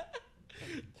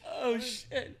 Oh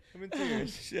shit. I'm in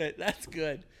tears. Oh shit. That's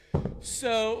good.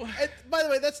 So, And by the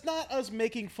way, that's not us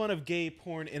making fun of gay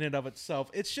porn in and of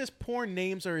itself. It's just porn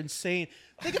names are insane.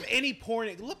 Think of any porn.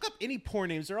 Look up any porn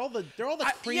names. They're all the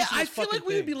craziest. I feel like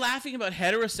we would be things. laughing about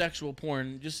heterosexual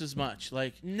porn just as much.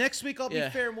 Like, Next week, I'll be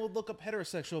Yeah. fair and we'll look up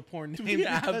heterosexual porn names. do we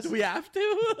have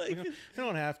to? Like, We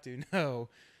don't have to, no.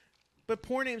 But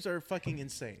porn names are fucking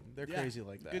insane. They're yeah. crazy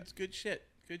like that. Good shit.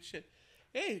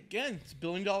 Hey, again, it's a $1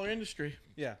 billion industry.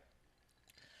 Yeah.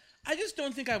 I just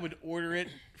don't think I would order it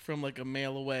from like a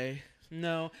mail away.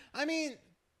 No. I mean,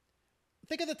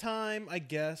 think of the time, I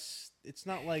guess. It's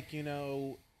not like,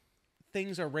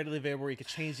 things are readily available where you could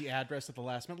change the address at the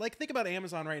last minute. Like, think about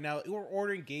Amazon right now. We're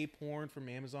ordering gay porn from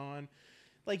Amazon.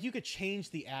 Like, you could change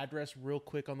the address real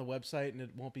quick on the website and it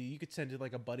won't be. You could send it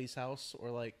like a buddy's house or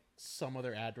like some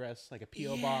other address, like a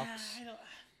P.O. box.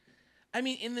 I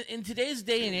mean, in today's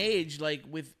day and age, like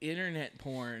with internet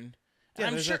porn, Yeah,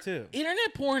 I'm there's sure that too.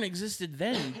 internet porn existed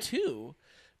then too,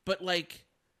 but like,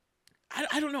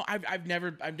 I don't know. I've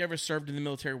never served in the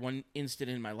military one instant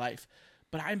in my life,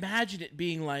 but I imagine it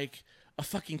being like a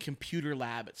fucking computer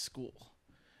lab at school,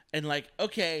 and like,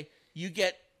 okay, you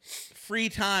get free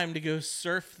time to go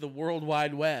surf the World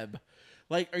Wide Web.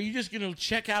 Like, are you just gonna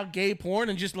check out gay porn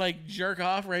and just like jerk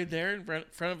off right there in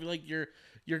front of like your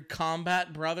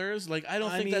combat brothers? Like, I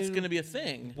don't think that's mean, gonna be a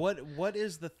thing. What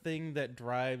is the thing that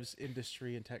drives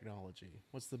industry and technology?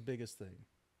 What's the biggest thing?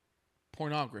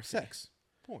 Pornography. Sex.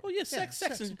 Porn. Oh yeah, sex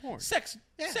and porn. Sex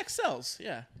sells.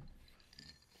 Yeah.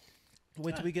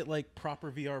 Wait till we get like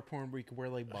proper VR porn where you can wear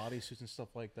like bodysuits and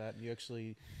stuff like that. And you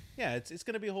actually, it's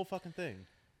gonna be a whole fucking thing.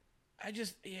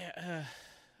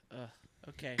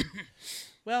 Okay.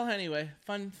 Well, anyway,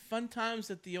 fun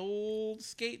times at the old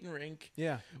skating rink.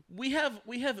 Yeah. We have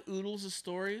oodles of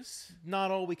stories.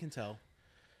 Not all we can tell.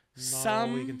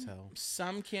 Some we can tell.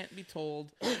 Some can't be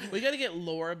told. We got to get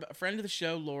Laura, a friend of the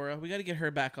show, Laura. We got to get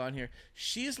her back on here.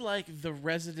 She's like the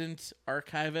resident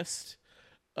archivist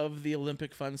of the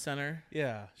Olympic Fun Center.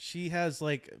 Yeah, she has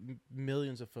like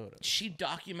millions of photos. She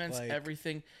documents Like,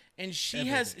 everything, and she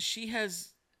everything. has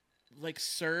like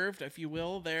served, if you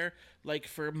will, there like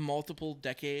for multiple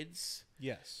decades.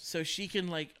 Yes. So she can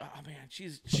like, oh man,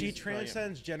 she's She brilliant.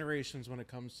 transcends generations when it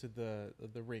comes to the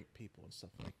rink people and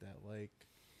stuff like that.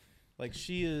 Like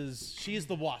she is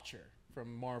the Watcher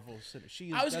from Marvel.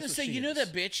 I was gonna say, you know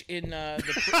that bitch in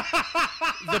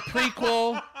the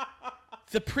prequel.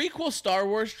 The prequel Star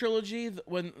Wars trilogy,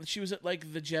 when she was at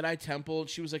like the Jedi Temple,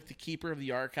 she was like the keeper of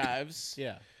the archives.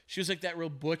 Yeah. She was like that real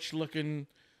butch looking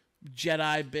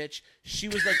Jedi bitch. She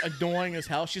was like annoying as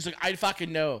hell. She's like, I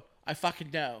fucking know.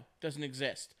 Doesn't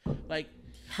exist. Like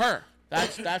her.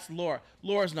 That's Laura.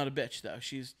 Laura's not a bitch though.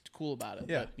 She's cool about it.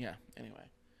 Yeah. But yeah. Anyway,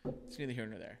 it's neither here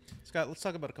nor there. Scott, let's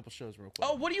talk about a couple shows real quick.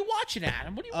 Oh, what are you watching,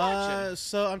 Adam? What are you watching?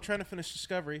 So I'm trying to finish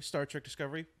Discovery, Star Trek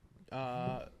Discovery.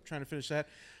 Trying to finish that.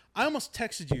 I almost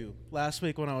texted you last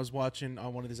week when I was watching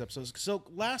one of these episodes. So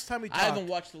last time we talked, I haven't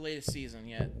watched the latest season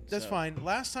yet. That's so. fine.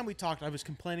 Last time we talked, I was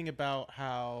complaining about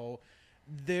how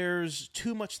there's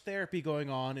too much therapy going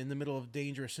on in the middle of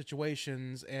dangerous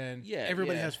situations, and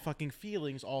everybody has fucking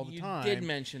feelings all the time. You did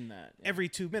mention that. Yeah. Every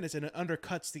 2 minutes, and it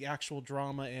undercuts the actual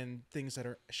drama and things that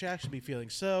should actually be feeling.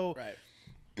 So, Right.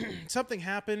 something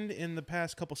happened in the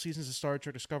past couple seasons of Star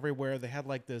Trek Discovery where they had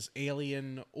like this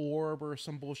alien orb or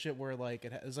some bullshit where like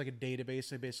it was like a database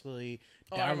they basically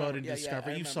I downloaded remember. and Yeah, Discovery.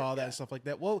 I You remember, saw that yeah. and stuff like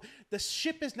that. Well, the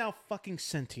ship is now fucking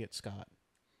sentient, Scott.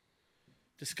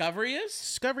 Discovery is?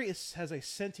 Discovery has a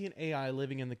sentient AI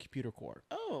living in the computer core.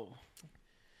 Oh.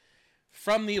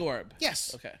 From the orb.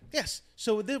 Yes. Okay. Yes.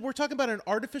 So we're talking about an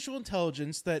artificial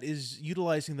intelligence that is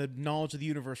utilizing the knowledge of the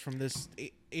universe from this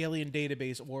alien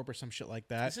database orb or some shit like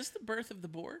that. Is this the birth of the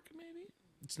Borg, maybe?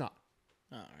 It's not.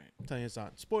 Oh, all right. I'm telling you it's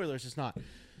not. Spoilers, it's not.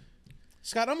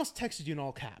 Scott, I almost texted you in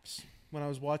all caps when I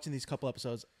was watching these couple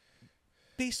episodes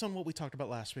based on what we talked about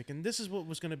last week. And this is what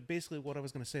was going to basically what I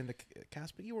was going to say in the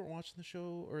cast, but you weren't watching the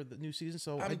show or the new season,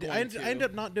 so I ended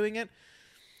up not doing it.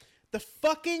 The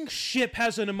fucking ship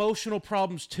has an emotional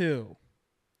problems too.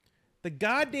 The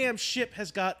goddamn ship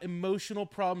has got emotional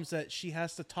problems that she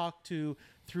has to talk to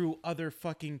through other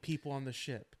fucking people on the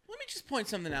ship. Let me just point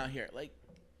something out here. Like,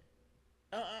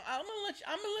 I'm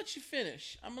gonna let you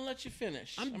finish.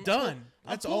 I'm done.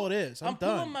 That's all it is. I'm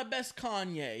done. pulling my best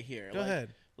Kanye here. Go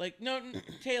ahead. Like, no,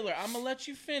 Taylor, I'm gonna let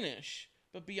you finish.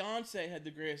 But Beyonce had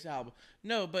the greatest album.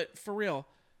 No, but for real,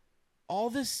 all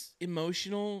this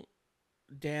emotional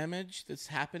damage that's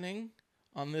happening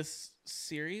on this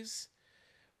series,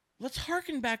 let's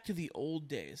harken back to the old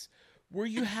days where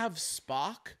you have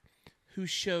Spock who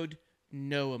showed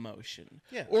no emotion.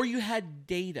 Yeah. Or you had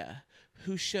Data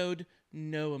who showed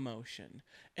no emotion.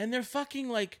 And they're fucking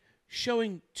like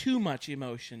showing too much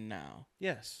emotion now.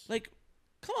 Yes. Like,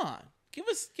 come on. Give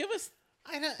us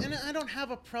I don't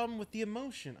have a problem with the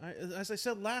emotion. As I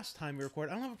said last time we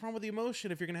recorded, I don't have a problem with the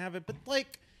emotion if you're going to have it. But,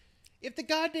 like, if the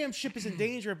goddamn ship is in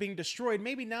danger of being destroyed,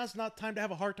 maybe now's not time to have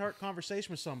a heart-to-heart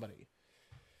conversation with somebody.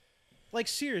 Like,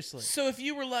 seriously. So if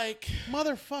you were like,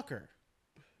 Motherfucker.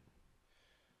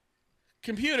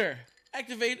 computer,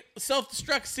 activate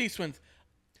self-destruct sequence.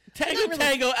 Tango, really-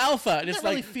 Tango, Alpha. And it's not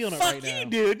really like, feeling it fuck right you, now.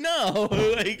 dude. No.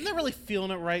 Like, I'm not really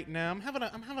feeling it right now. I'm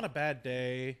having a bad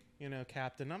day,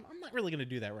 Captain. I'm not really going to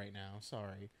do that right now.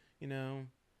 Sorry.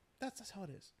 That's how it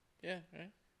is. yeah,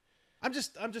 right. I'm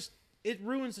just it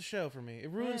ruins the show for me. It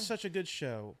ruins such a good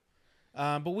show.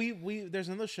 But we there's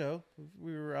another show.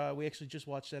 We actually just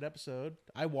watched that episode.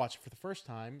 I watched it for the first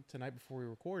time tonight before we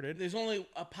recorded. There's only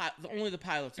only the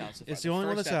pilot's out so far. It's the only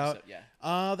one first that's out. episode,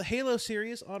 Yeah. The Halo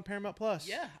series on Paramount Plus.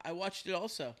 Yeah, I watched it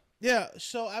also. Yeah,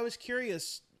 so I was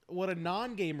curious what a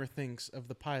non-gamer thinks of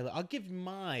the pilot. I'll give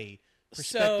my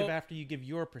perspective after you give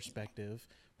your perspective.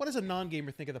 What does a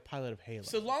non-gamer think of the pilot of Halo?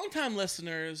 So longtime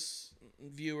listeners,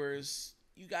 viewers,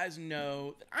 you guys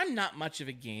know that I'm not much of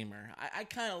a gamer. I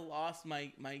kind of lost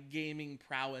my gaming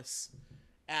prowess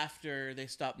after they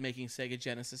stopped making Sega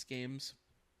Genesis games.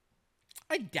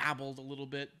 I dabbled a little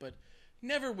bit, but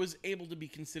never was able to be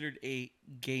considered a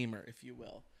gamer, if you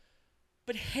will.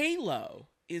 But Halo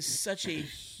is such a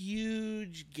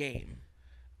huge game.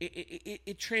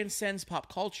 It transcends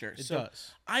pop culture. It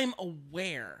does. I'm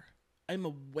aware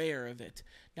of it.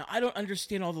 Now, I don't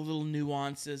understand all the little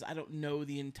nuances. I don't know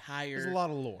the entire. There's a lot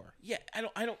of lore. Yeah, I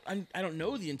don't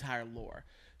know the entire lore.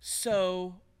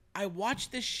 So I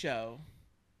watched this show,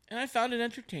 and I found it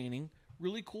entertaining.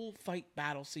 Really cool fight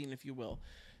battle scene, if you will.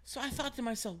 So I thought to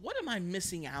myself, what am I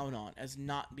missing out on as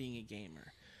not being a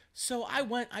gamer? So I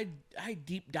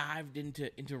deep dived into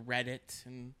Reddit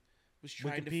and was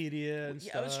trying Wikipedia and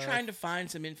stuff. I was trying to find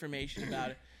some information about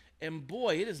it. And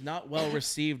boy, it is not well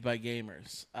received by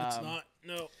gamers. It's not.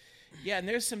 No. Yeah, and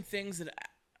there's some things that,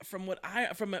 from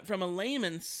a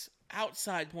layman's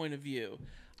outside point of view,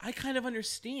 I kind of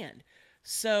understand.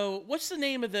 So, what's the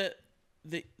name of the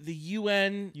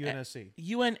UN UNSC.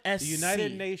 UNSC, The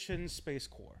United Nations Space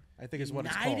Corps, I think is what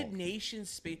it's called. United Nations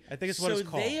Space. I think it's what it's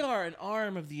called. So they are an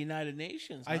arm of the United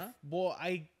Nations, huh?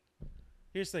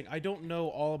 Here's the thing. I don't know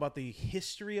all about the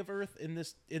history of Earth in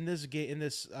this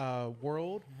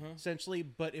world, essentially.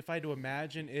 But if I had to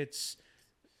imagine,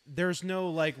 there's no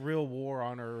like real war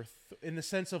on Earth in the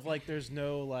sense of like there's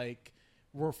no like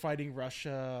we're fighting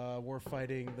Russia, we're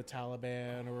fighting the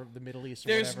Taliban or the Middle East. Or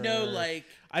There's whatever. no like.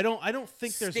 I don't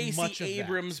think there's Stacey much of that.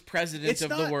 Abrams, president of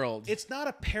the world. It's not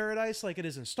a paradise like it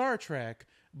is in Star Trek,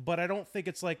 but I don't think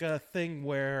it's like a thing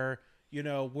where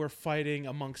we're fighting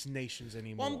amongst nations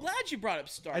anymore. Well, I'm glad you brought up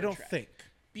Star Trek. I don't think.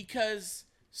 Because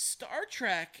Star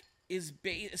Trek is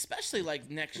especially like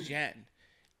Next Gen,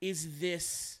 is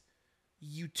this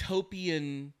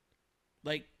utopian,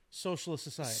 like Socialist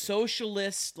society.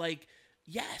 socialist, like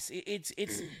yes,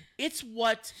 it's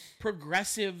what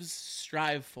progressives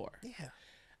strive for. Yeah.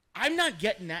 I'm not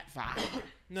getting that vibe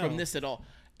No. from this at all.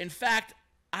 In fact,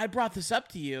 I brought this up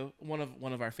to you, one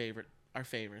of our favorite our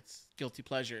favorites, guilty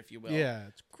pleasure, if you will. Yeah,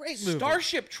 it's a great movie.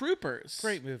 Starship Troopers.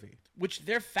 Great movie. Which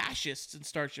they're fascists in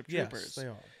Starship Troopers. Yes, they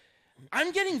are.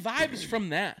 I'm getting vibes from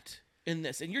that in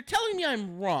this, and you're telling me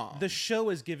I'm wrong. The show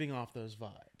is giving off those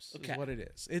vibes. Okay. Is what it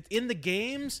is. In the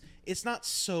games, it's not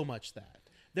so much that.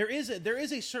 There is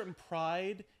a certain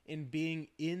pride in being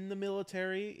in the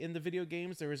military in the video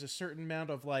games. There is a certain amount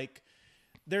of like,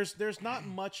 there's not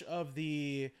much of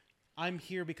the I'm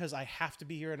here because I have to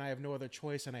be here and I have no other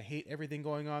choice and I hate everything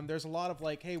going on. There's a lot of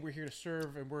like, hey, we're here to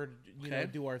serve and we're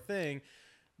do our thing.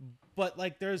 But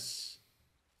like it's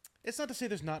not to say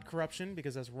there's not corruption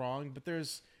because that's wrong, but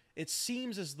it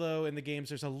seems as though in the games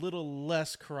there's a little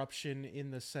less corruption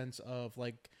in the sense of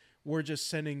like we're just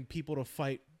sending people to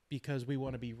fight because we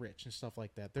want to be rich and stuff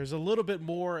like that. There's a little bit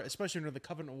more, especially under the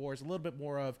Covenant Wars, a little bit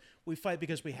more of we fight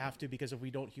because we have to, because if we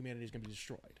don't, humanity is going to be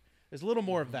destroyed. There's a little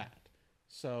more of that.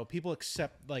 So people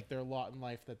accept like their lot in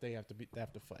life that they have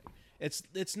to fight.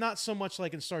 It's not so much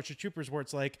like in Starship Troopers where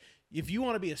it's like if you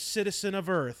want to be a citizen of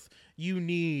Earth, you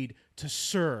need to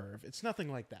serve. It's nothing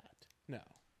like that. No.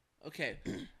 Okay.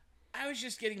 I was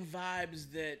just getting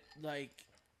vibes that like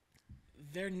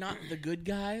they're not the good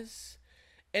guys.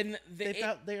 And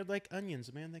they're like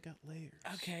onions, man. They got layers.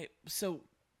 Okay, so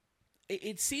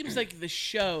it seems like the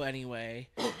show, anyway,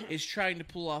 is trying to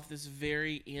pull off this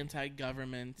very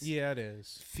anti-government Yeah, it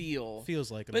is. feel.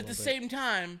 Feels like it. But at the same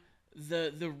time,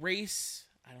 the race,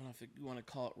 I don't know if you want to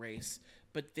call it race,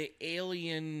 but the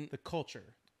alien the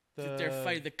culture. that they're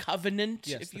fighting, the Covenant,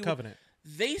 Yes, if the you Covenant.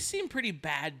 they seem pretty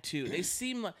bad, too. They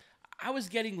seem like, I was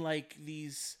getting like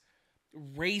these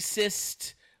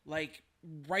racist, like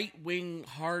right-wing,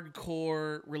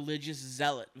 hardcore, religious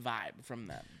zealot vibe from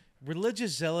them.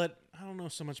 Religious zealot. I don't know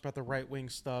so much about the right wing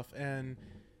stuff, and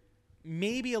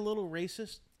maybe a little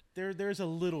racist. There's a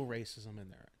little racism in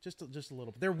there, just a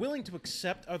little. They're willing to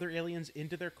accept other aliens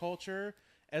into their culture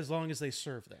as long as they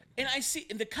serve them. And I see,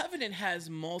 and the Covenant has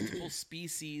multiple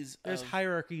species. There's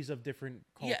hierarchies of different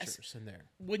cultures Yes. in there.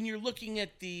 When you're looking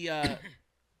at the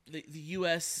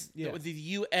U.S. Yeah.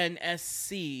 the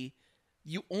UNSC.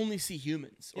 You only see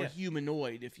humans, or Yeah.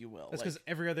 humanoid, if you will. That's because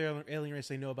every other alien race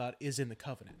they know about is in the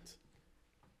Covenant.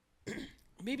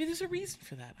 Maybe there's a reason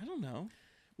for that. I don't know.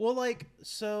 Well, like,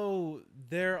 so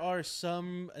there are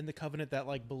some in the Covenant that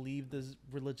like believe this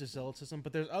religious zealotism,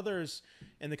 but there's others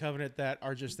in the Covenant that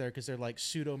are just there because they're like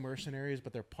pseudo mercenaries,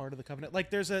 but they're part of the Covenant. Like,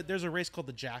 there's a race called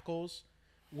the Jackals,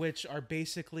 which are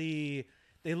basically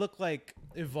they look like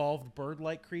evolved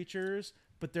bird-like creatures,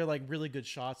 but they're like really good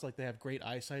shots. Like they have great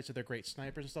eyesight, so they're great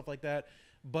snipers and stuff like that.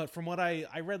 But from what I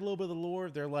read a little bit of the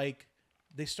lore, they're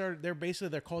basically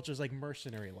their culture is like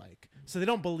mercenary like. So they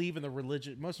don't believe in the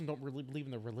religion. Most of them don't really believe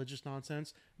in the religious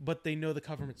nonsense, but they know the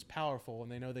Covenant's powerful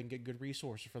and they know they can get good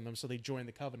resources from them. So they join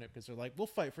the Covenant because they're like, we'll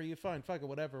fight for you, fine, fuck it,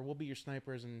 whatever. We'll be your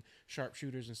snipers and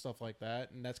sharpshooters and stuff like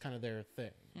that. And that's kind of their thing.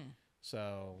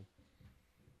 So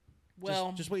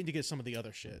Well, just waiting to get some of the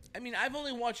other shit. I mean, I've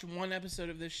only watched one episode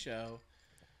of this show.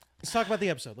 Let's talk about the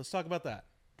episode. Let's talk about that.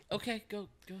 Okay, go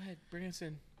ahead, bring us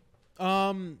in.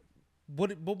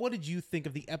 What did you think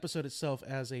of the episode itself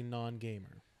as a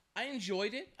non-gamer? I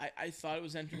enjoyed it. I thought it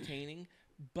was entertaining,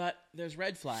 but there's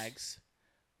red flags.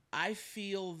 I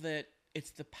feel that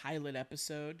it's the pilot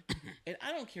episode, and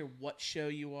I don't care what show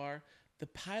you are, the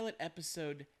pilot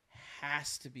episode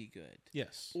has to be good.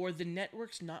 Yes. Or the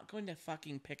network's not going to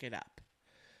fucking pick it up.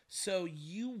 So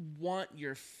you want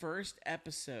your first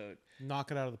episode.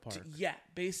 Knock it out of the park.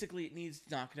 Basically it needs to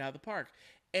knock it out of the park.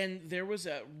 And there was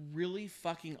a really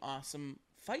fucking awesome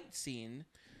fight scene.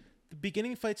 The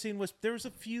beginning fight scene there was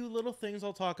a few little things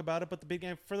I'll talk about it, but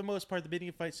for the most part, the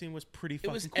beginning fight scene was pretty fucking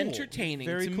cool. It was entertaining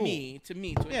Very to cool. me, to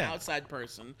an outside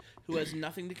person who has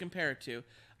nothing to compare it to.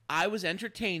 I was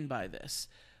entertained by this.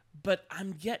 But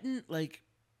I'm getting, like,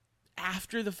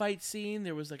 after the fight scene,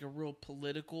 there was, like, a real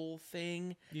political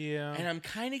thing. Yeah. And I'm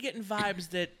kind of getting vibes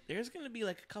that there's going to be,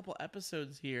 like, a couple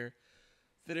episodes here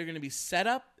that are going to be set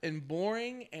up and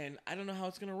boring, and I don't know how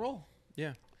it's going to roll.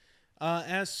 Yeah.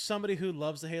 As somebody who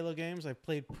loves the Halo games, I've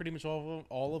played pretty much all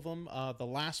of them. The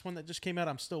last one that just came out,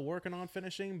 I'm still working on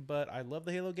finishing, but I love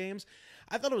the Halo games.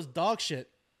 I thought it was dog shit.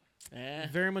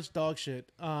 Very much dog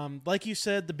shit. Like you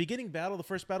said, the beginning battle, the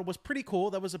first battle was pretty cool.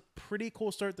 That was a pretty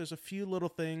cool start. There's a few little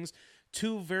things,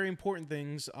 two very important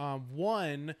things.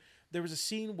 One, there was a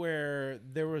scene where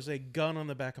there was a gun on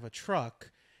the back of a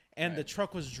truck, and the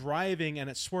truck was driving, and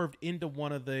it swerved into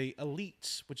one of the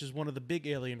elites, which is one of the big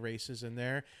alien races in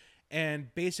there.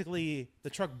 And basically, the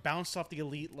truck bounced off the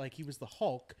elite like he was the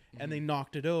Hulk, and they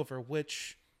knocked it over,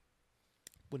 which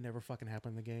would never fucking happen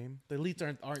in the game. The elites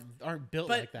aren't built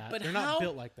like that. They're not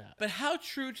built like that. But how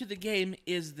true to the game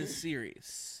is this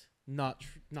series? Not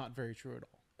very true at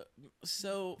all.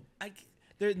 So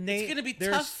It's it's going to be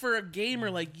tough for a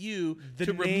gamer like you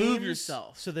to remove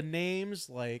yourself. So the names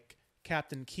like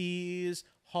Captain Keyes,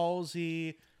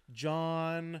 Halsey,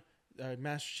 John,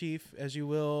 Master Chief, as you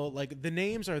will, like the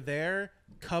names are there.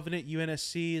 Covenant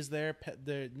UNSC is there.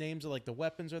 The names of like the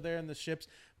weapons are there and the ships.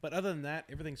 But other than that,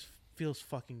 everything feels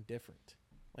fucking different.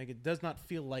 Like it does not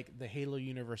feel like the Halo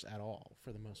universe at all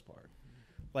for the most part.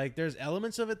 Like there's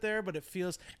elements of it there, but it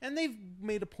feels, and they've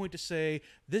made a point to say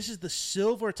this is the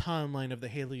silver timeline of the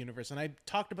Halo universe. And I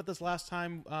talked about this last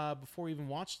time before we even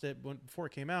watched it, before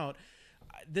it came out.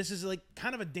 This is like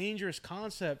kind of a dangerous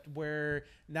concept where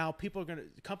now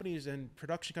companies and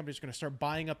production companies are going to start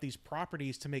buying up these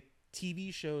properties to make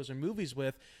TV shows or movies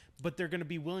with, but they're going to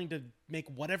be willing to make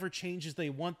whatever changes they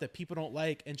want that people don't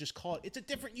like and just call it's a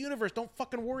different universe. Don't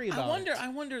fucking worry about it. I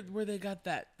wonder where they got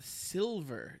that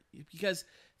silver, because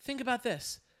think about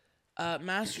this.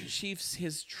 Master Chief's,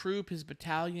 his troop, his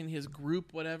battalion, his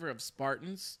group, whatever, of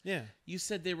Spartans. Yeah. You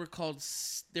said they were called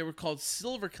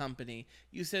Silver Company.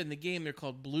 You said in the game they're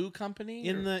called Blue Company.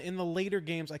 In the later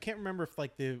games, I can't remember if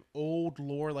like the old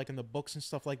lore, like in the books and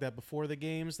stuff like that, before the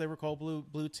games they were called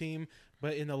Blue Team,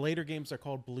 but in the later games they're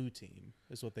called Blue Team,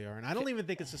 is what they are. And I don't even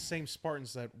think it's the same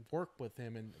Spartans that work with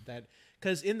him, and that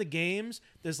because in the games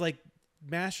there's like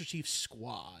Master Chief's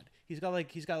squad. He's got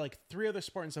like 3 other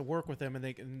Spartans that work with him,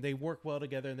 and they work well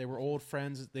together, and they were old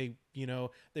friends. They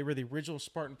were the original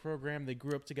Spartan program. They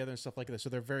grew up together and stuff like that, so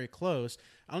they're very close.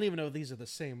 I don't even know if these are the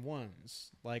same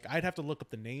ones. Like I'd have to look up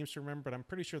the names to remember, but I'm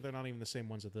pretty sure they're not even the same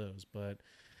ones of those. But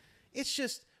it's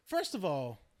just, first of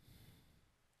all,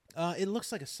 it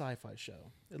looks like a sci-fi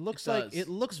show. It looks like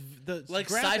like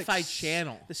graphics, Sci-Fi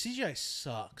Channel. The CGI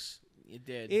sucks. It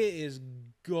did. It is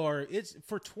It's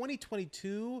for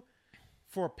 2022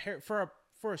 for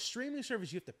a streaming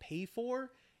service you have to pay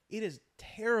for. It is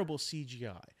terrible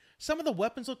CGI. Some of the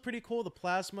weapons look pretty cool. The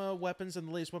plasma weapons and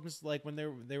the latest weapons, like when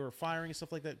they were firing and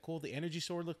stuff like that, cool. The energy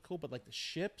sword looked cool, but like the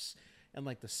ships and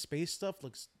like the space stuff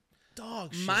looks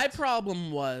dog shit. My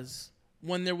problem was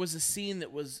when there was a scene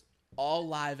that was all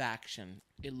live action,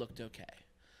 it looked okay.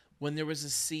 When there was a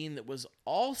scene that was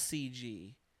all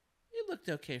CG, it looked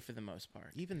okay for the most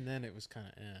part. Even then, it was kind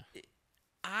of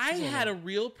I had a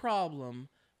real problem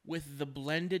with the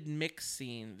blended mix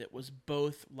scene that was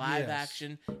both live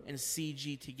action and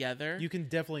CG together. You can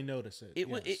definitely notice it.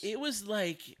 It was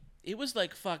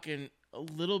like fucking a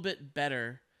little bit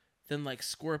better than like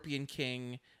Scorpion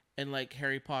King and like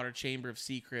Harry Potter Chamber of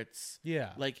Secrets.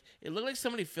 Yeah. Like it looked like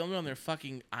somebody filmed it on their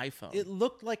fucking iPhone. It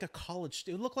looked like a college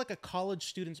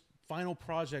student's final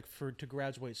project to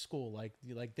graduate school. Like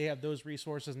they have those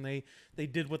resources and they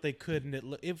did what they could.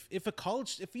 And if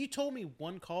you told me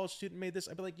one college student made this,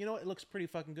 I'd be like, you know what, it looks pretty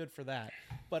fucking good for that.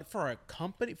 But for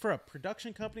a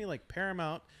production company like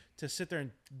Paramount to sit there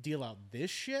and deal out this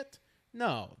shit,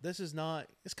 no, this is not.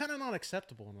 It's kind of not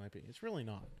acceptable in my opinion. It's really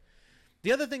not.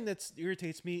 The other thing that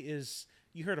irritates me is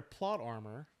you heard of plot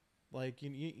armor. Like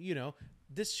you know,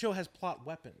 this show has plot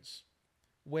weapons,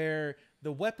 where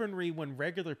the weaponry when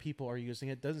regular people are using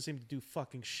it doesn't seem to do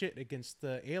fucking shit against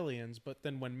the aliens, but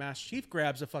then when Master Chief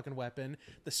grabs a fucking weapon,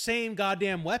 the same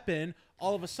goddamn weapon,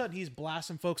 all of a sudden he's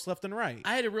blasting folks left and right.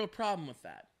 I had a real problem with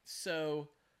that. So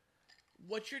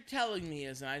what you're telling me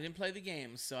is, and I didn't play the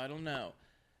game, so I don't know,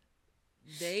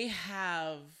 they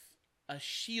have a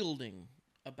shielding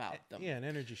about them. Yeah, an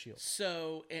energy shield.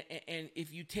 So, and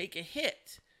if you take a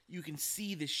hit, you can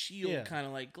see the shield kind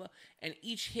of like glow. And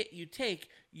each hit you take,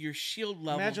 your shield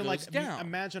level goes down.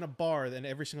 Imagine a bar, then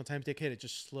every single time you take a hit, it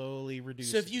just slowly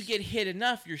reduces. So if you get hit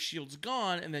enough, your shield's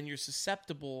gone, and then you're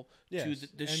susceptible to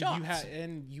the shots.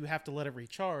 And you have to let it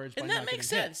recharge. And that makes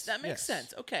sense. That makes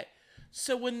sense. Okay.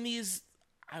 So when these,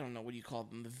 I don't know, what do you call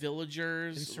them? The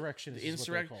villagers? Insurrectionists is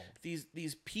what they're called.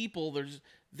 These people,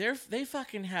 they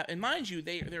fucking have, and mind you,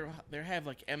 they have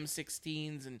like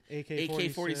M16s and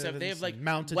AK-47. They have like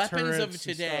mounted weapons of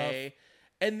today,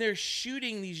 and they're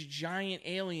shooting these giant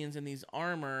aliens in these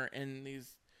armor and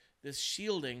this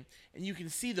shielding, and you can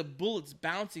see the bullets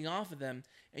bouncing off of them,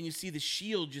 and you see the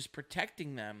shield just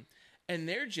protecting them. And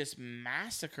they're just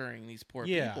massacring these poor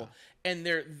people. And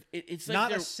it's like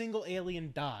not a single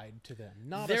alien died to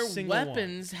them. Their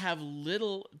weapons have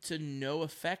little to no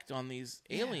effect on these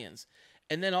aliens.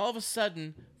 And then all of a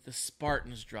sudden, the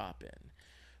Spartans drop in.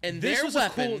 And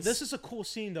this is a cool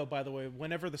scene, though, by the way.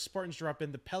 Whenever the Spartans drop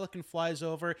in, the Pelican flies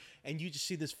over, and you just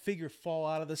see this figure fall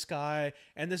out of the sky.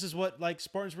 And this is what like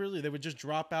Spartans really, they would just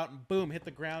drop out and boom, hit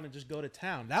the ground and just go to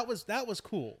town. That was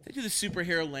cool. They do the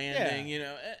superhero landing, you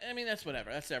know. I mean, that's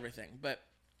whatever. That's everything. But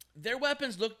their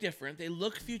weapons look different. They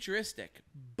look futuristic.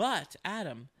 But,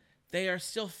 Adam, they are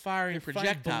still firing They're firing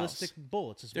projectiles. ballistic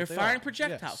bullets. Is They're what they firing are.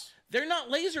 projectiles. Yes. They're not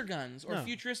laser guns or No.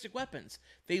 futuristic weapons.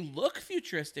 They look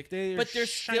futuristic, They're but they're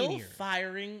still shinier.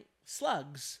 firing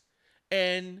slugs.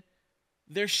 And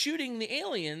they're shooting the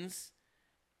aliens,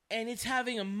 and it's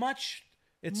having a much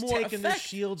It's more taking their effect.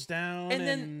 shields down, And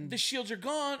then the shields are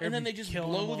gone, and then they just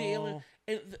killing blow them the alien. all.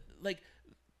 And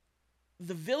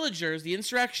the villagers, the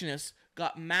insurrectionists,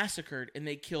 got massacred, and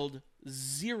they killed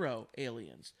 0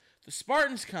 aliens. The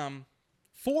Spartans come,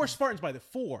 4 Spartans by the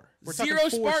 4. We're talking 0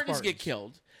 4 Spartans get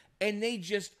killed, and they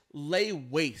just lay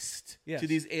waste Yes. to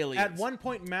these aliens. At one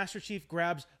point, Master Chief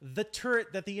grabs the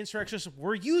turret that the insurrectionists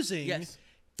were using, Yes.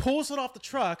 pulls it off the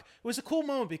truck. It was a cool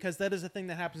moment because that is a thing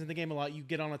that happens in the game a lot. You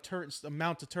get on a turret,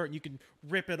 mount a turret, and you can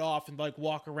rip it off and like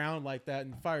walk around like that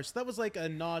and fire. So that was like a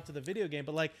nod to the video game.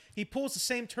 But like he pulls the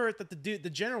same turret that the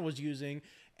general was using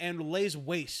and lays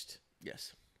waste.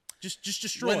 Yes. Just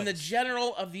destroy When it. the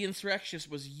general of the insurrectionists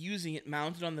was using it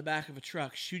mounted on the back of a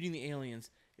truck, shooting the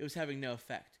aliens, it was having no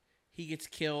effect. He gets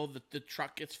killed, the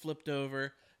truck gets flipped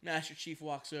over, Master Chief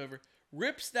walks over,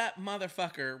 rips that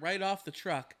motherfucker right off the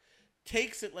truck,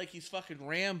 takes it like he's fucking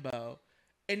Rambo,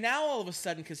 and now all of a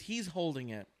sudden, because he's holding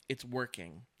it, it's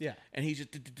working. Yeah. And he's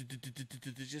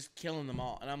just killing them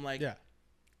all. And I'm like, Yeah.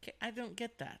 okay, I don't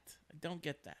get that. I don't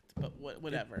get that. But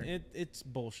whatever. It's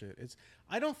bullshit.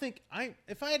 I don't think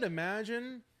if I had to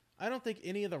imagine, I don't think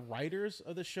any of the writers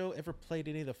of the show ever played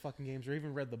any of the fucking games or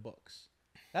even read the books.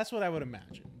 That's what I would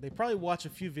imagine. They probably watched a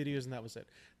few videos and that was it.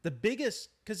 The biggest,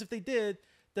 because if they did,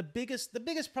 the biggest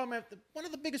problem, one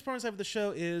of the biggest problems I have with the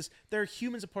show is there are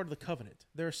humans a part of the Covenant.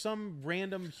 There are some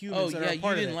random humans that are a you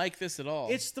part of didn't it. like this at all.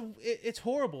 It's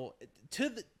horrible.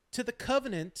 To the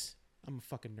Covenant, I'm a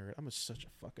fucking nerd. I'm such a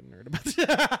fucking nerd about this.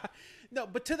 No,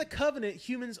 but to the Covenant,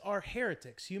 humans are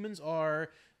heretics. Humans are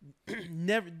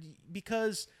never,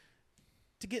 because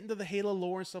to get into the Halo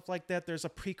lore and stuff like that, there's a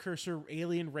precursor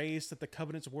alien race that the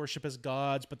Covenants worship as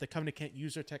gods, but the Covenant can't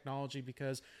use their technology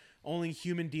because only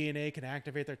human DNA can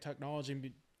activate their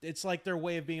technology. It's like their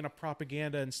way of being a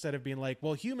propaganda instead of being like,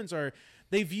 well,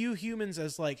 they view humans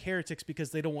as like heretics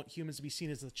because they don't want humans to be seen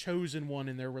as the chosen one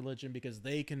in their religion because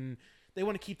they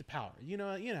want to keep the power. You know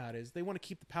how it is. They want to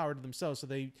keep the power to themselves, so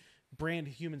they brand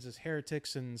humans as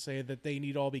heretics and say that they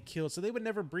need to all be killed. So they would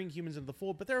never bring humans into the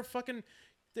fold, but they're fucking...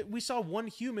 We saw one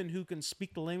human who can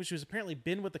speak the language, who's apparently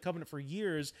been with the Covenant for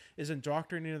years, is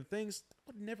indoctrinated into things. That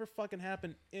would never fucking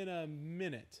happen in a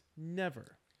minute.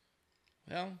 Never.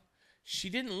 Well, she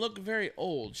didn't look very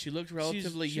old. She looked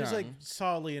relatively young. She's like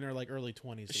solidly in her like early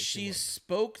 20s. She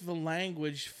spoke the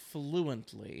language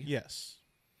fluently. Yes.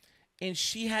 And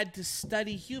she had to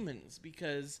study humans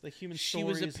because The human she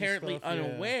was stories and apparently stuff, yeah.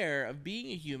 unaware of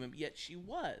being a human, yet she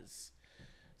was.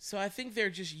 So I think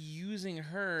they're just using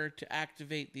her to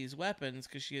activate these weapons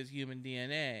because she has human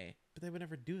DNA. But they would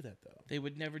never do that, though. They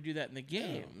would never do that in the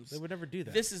games. They would never do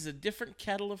that. This is a different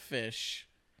kettle of fish.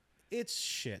 It's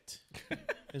shit,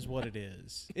 is what it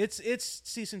is. It's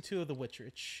season 2 of The Witcher.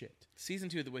 It's shit. Season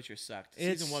 2 of The Witcher sucked.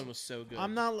 It's- Season 1 was so good.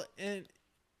 I'm not... And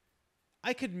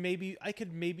I could maybe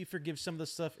forgive some of the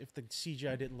stuff if the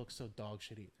CGI didn't look so dog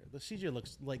shit either. The CGI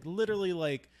looks like literally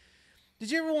like... Did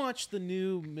you ever watch the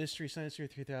new Mystery Science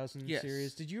Theater 3000 Yes.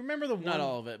 series? Did you remember the one... Not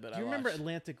all of it, but Do I you remember watched.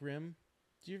 Atlantic Rim?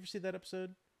 Did you ever see that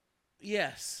episode?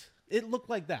 Yes. It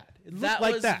looked like that. It looked That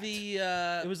like was that. the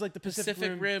It was like the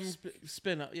Pacific Rim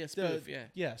spin-off. Yeah, the- spoof, yeah.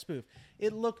 Yeah, spoof.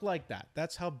 It looked like that.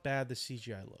 That's how bad the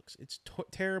CGI looks. It's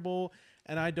terrible,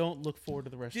 and I don't look forward to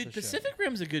the rest Dude, of the Pacific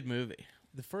Rim's a good movie. show.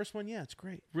 The first one, yeah, it's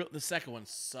great. The second one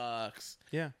sucks.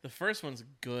 Yeah. The first one's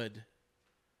good.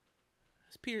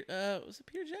 Was it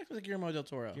Peter Jackson or was it Guillermo del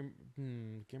Toro?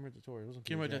 Guillermo del Toro. It wasn't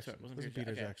Guillermo Peter del Jackson. Toro. Wasn't Wasn't Peter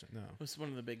Peter Jackson. Jackson. No. It was one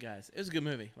of the big guys. It was a good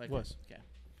movie. Like Was.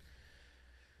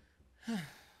 Okay.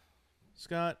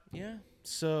 Scott, Yeah.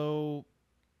 so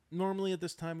normally at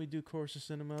this time we do Course of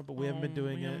Cinema, but we haven't been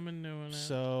doing we it. haven't been doing it.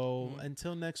 So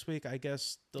until next week, I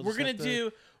guess we're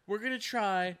gonna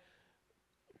try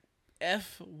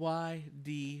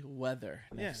FYD weather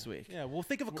next week. Yeah, we'll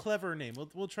think of a clever name.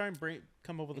 We'll try and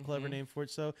come up with a clever name for it.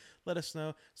 So let us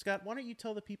know, Scott. Why don't you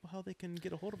tell the people how they can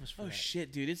get a hold of us? For Oh that?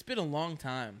 shit, dude! It's been a long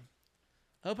time.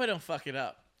 I hope I don't fuck it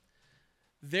up.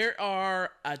 There are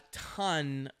a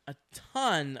ton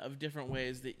of different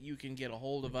ways that you can get a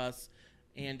hold of us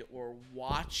and or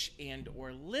watch and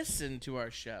or listen to our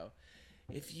show.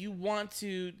 If you want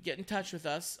to get in touch with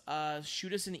us,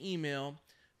 shoot us an email.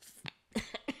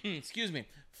 Excuse me.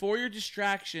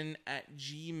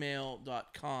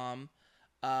 foryourdistraction@gmail.com.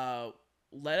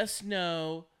 Let us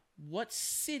know what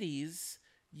cities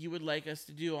you would like us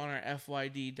to do on our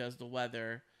FYD Does the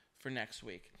Weather for next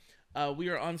week. We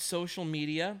are on social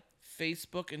media,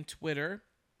 Facebook and Twitter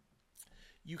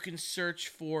You can search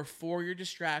For Your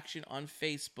Distraction on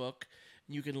Facebook.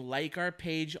 You can like our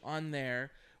page on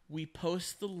there. We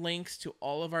post the links to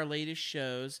all of our latest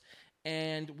shows,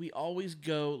 and we always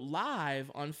go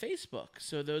live on Facebook.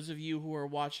 So those of you who are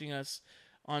watching us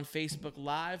on Facebook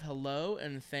Live, hello,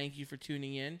 and thank you for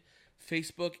tuning in.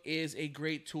 Facebook is a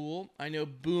great tool. I know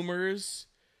boomers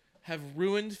have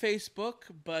ruined Facebook,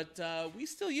 but we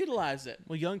still utilize it.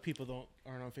 Well, young people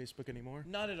aren't on Facebook anymore.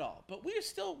 Not at all. But we're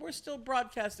still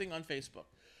broadcasting on Facebook.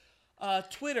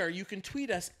 Twitter, you can tweet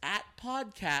us at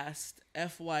podcast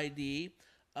FYD.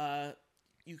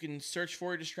 You can search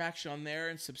For Your Distraction on there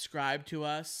and subscribe to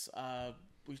us.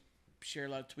 We share a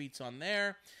lot of tweets on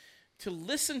there. To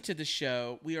listen to the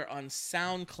show, we are on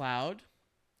SoundCloud.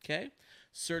 Okay,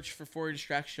 search for Your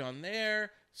Distraction on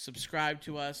there. Subscribe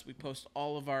to us. We post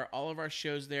all of our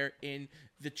shows there in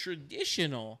the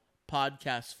traditional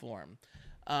podcast form.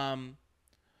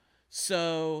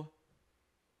 So,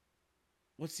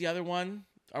 what's the other one?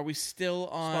 Are we still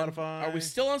on Spotify? Are we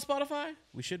still on Spotify?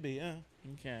 We should be, yeah.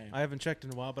 Okay. I haven't checked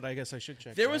in a while, but I guess I should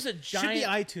check. There was a should giant be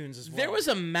iTunes as well. There was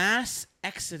a mass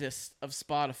exodus of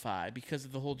Spotify because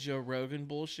of the whole Joe Rogan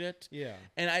bullshit. Yeah.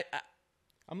 And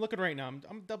I'm looking right now.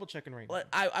 I'm double checking right now.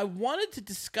 I wanted to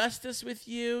discuss this with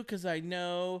you because I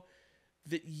know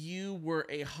that you were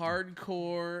a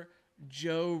hardcore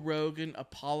Joe Rogan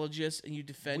apologist and you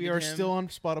defended him. We are still on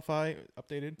Spotify,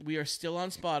 updated. We are still on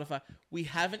Spotify. We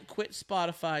haven't quit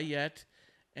Spotify yet,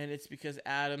 and it's because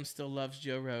Adam still loves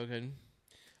Joe Rogan.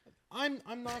 I'm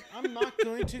not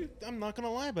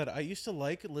gonna lie about it. I used to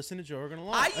listen to Joe Rogan a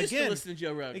lot. I used to listen to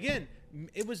Joe Rogan. Again,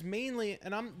 it was mainly,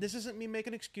 and this isn't me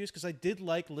making an excuse because I did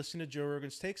like listening to Joe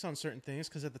Rogan's takes on certain things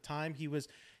because at the time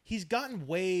he's gotten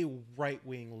way right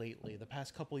wing lately. The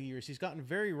past couple of years, he's gotten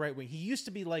very right wing. He used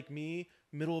to be like me,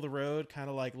 middle of the road, kind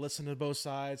of like listen to both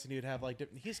sides, and he'd have like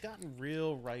different. He's gotten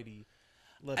real righty.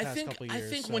 The past couple of years.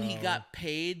 I think when he got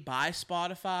paid by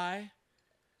Spotify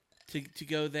to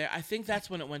go there, I think that's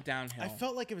when it went downhill. I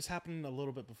felt like it was happening a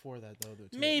little bit before that, though. Too.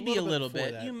 Maybe a little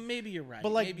bit. That. Maybe you're right.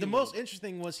 But like maybe the most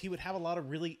interesting was he would have a lot of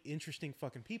really interesting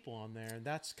fucking people on there, and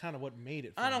that's kind of what made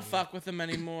it. For I don't me. fuck with him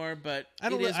anymore, but I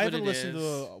don't. It is I what haven't it listened is.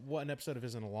 to an episode of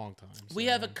his in a long time. So. We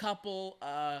have a couple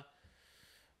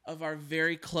of our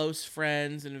very close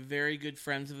friends and very good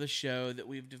friends of the show that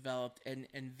we've developed, and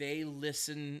they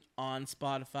listen on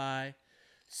Spotify.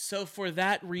 So for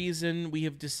that reason, we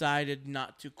have decided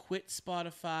not to quit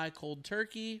Spotify cold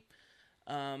turkey.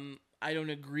 I don't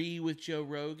agree with Joe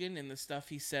Rogan and the stuff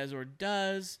he says or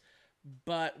does,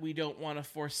 but we don't want to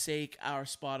forsake our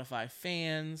Spotify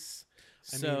fans.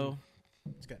 I mean,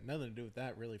 it's got nothing to do with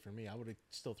that, really, for me. I would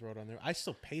still throw it on there. I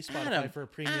still pay Spotify for a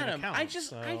premium account. I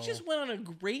just went on a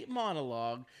great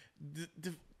monologue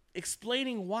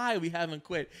explaining why we haven't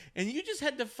quit, and you just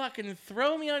had to fucking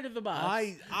throw me under the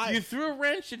bus. You threw a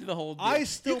wrench into the whole deal. I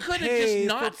still you could have pay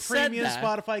just not for premium said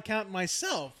that. Spotify account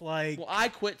myself. Like, Well, I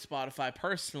quit Spotify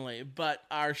personally, but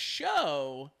our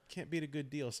show. can't beat a good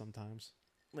deal sometimes.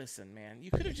 Listen, man, you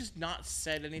could have just not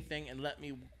said anything and let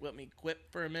me quit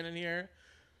for a minute here.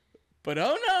 But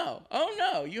oh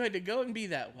no, you had to go and be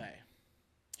that way.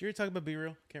 Did you ever talk about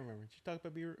B-Real? Can't remember. Did you talk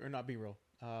about B-Real or not B-Real?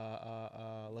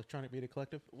 Electronic Media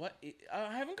Collective. What?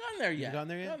 I haven't gone there yet. You gone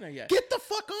there yet? Gone there yet? Get the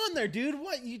fuck on there, dude.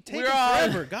 What? You take We're it on.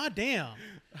 forever. God damn.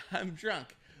 I'm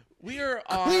drunk. We are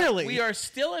on, Clearly. We are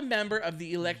still a member of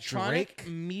the Electronic Drake.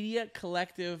 Media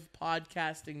Collective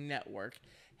Podcasting Network.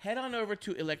 Head on over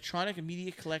to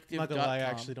electronicmediacollective.com. I'm not gonna lie, I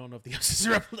actually don't know if the RSS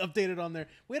are updated on there.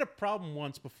 We had a problem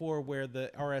once before where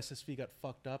the RSS feed got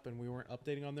fucked up and we weren't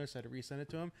updating on there, so I had to resend it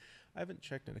to him. I haven't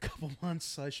checked in a couple months,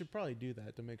 so I should probably do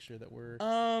that to make sure that we're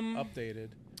updated.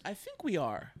 I think we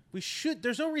are. We should.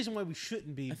 There's no reason why we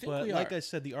shouldn't be, think but we like are. I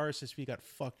said, the RSS feed got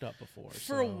fucked up before.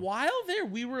 For a while there,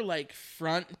 we were like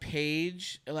front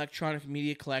page Electronic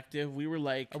Media Collective. We were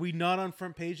like, Are we not on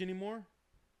front page anymore?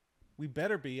 We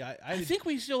better be. I think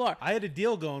we still are. I had a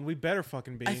deal going. We better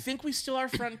fucking be. I think we still are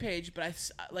front page, but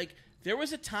there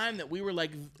was a time that we were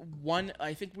like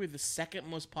I think we were the second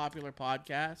most popular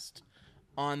podcast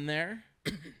on there,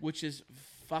 which is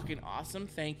fucking awesome.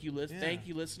 Thank you, thank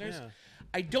you, listeners. Yeah.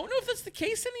 I don't know if that's the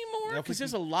case anymore because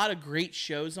there's a lot of great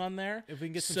shows on there. If we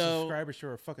can get some subscribers to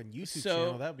our fucking YouTube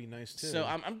channel, that'd be nice too. So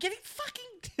I'm getting fucking.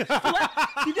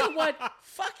 You know what?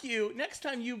 Fuck you. Next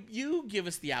time you give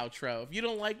us the outro. If you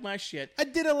don't like my shit, I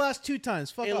did it last 2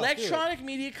 times. Fuck off. Electronic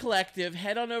Media Collective.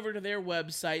 Head on over to their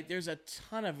website. There's a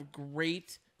ton of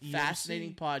great,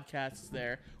 fascinating podcasts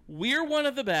there. We're one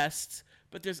of the best,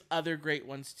 but there's other great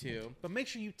ones too. But make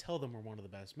sure you tell them we're one of the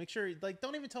best. Make sure,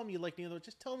 don't even tell them you like the other.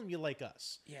 Just tell them you like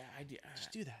us. Yeah, I do.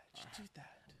 Just do that. Just do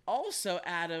that. Also,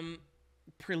 Adam,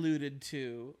 preluded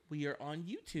to, we are on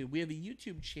YouTube. We have a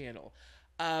YouTube channel.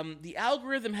 The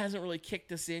algorithm hasn't really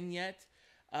kicked us in yet.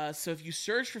 So if you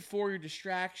search for Your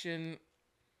Distraction,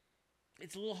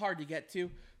 it's a little hard to get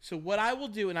to. So what I will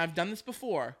do, and I've done this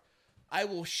before, I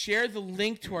will share the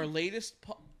link to our latest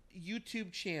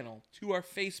YouTube channel to our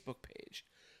Facebook page.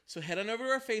 So head on over to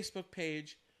our Facebook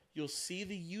page. You'll see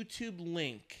the YouTube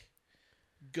link.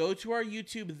 Go to our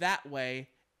YouTube that way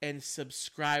and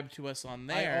subscribe to us on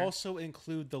there. I also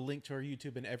include the link to our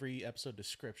YouTube in every episode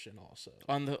description also.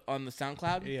 On the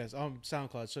SoundCloud? Yes, on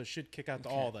SoundCloud. So it should kick out to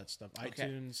all that stuff. Okay.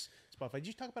 iTunes, Spotify. Did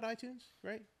you talk about iTunes,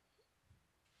 right?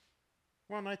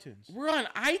 We're on iTunes. We're on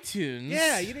iTunes.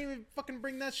 Yeah, you didn't even fucking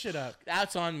bring that shit up.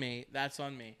 That's on me.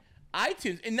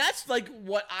 iTunes. And that's like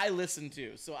what I listen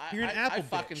to. So You're an Apple I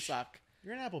fucking bitch. suck.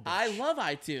 You're an Apple bitch. I love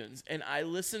iTunes, and I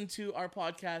listen to our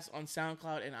podcast on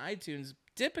SoundCloud and iTunes.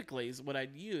 Typically is what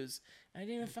I'd use. And I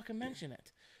didn't even fucking mention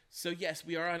it. So yes,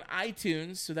 we are on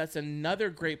iTunes. So that's another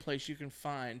great place you can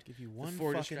find. Give you one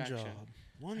For fucking Distraction. job.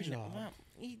 One I know. job. Well,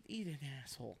 eat an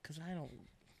asshole, because I don't.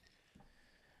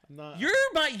 I'm not.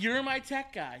 You're my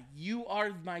tech guy. You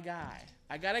are my guy.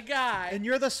 I got a guy. And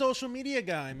you're the social media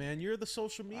guy, man. You're the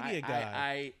social media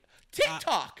guy.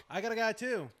 TikTok. I got a guy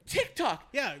too. TikTok.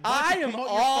 Yeah, I am promote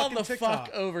your all fucking the TikTok.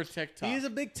 fuck over TikTok. He's a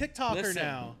big TikToker Listen,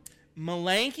 now.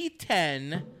 Malanky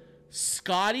 10,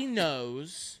 Scotty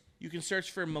Knows. You can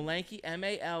search for Malanky,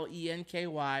 MALENKY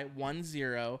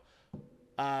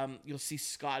 10. You'll see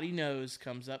Scotty Knows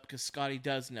comes up because Scotty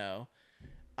does know.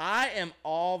 I am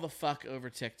all the fuck over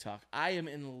TikTok. I am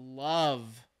in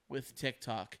love with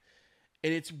TikTok.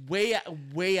 And it's way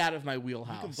out of my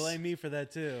wheelhouse. You can blame me for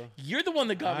that too. You're the one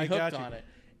that got me I got hooked you. on it.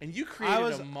 And you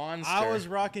created a monster. I was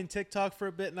rocking TikTok for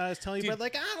a bit, and I was telling you, Dude, but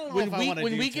like, I don't know when if I we want to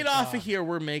when do we get TikTok. off of here,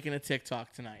 we're making a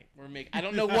TikTok tonight. I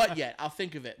don't know what yet. I'll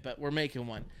think of it, but we're making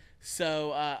one.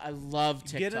 So I love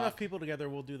TikTok. Get enough people together,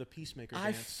 we'll do the Peacemaker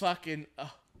I dance. fucking.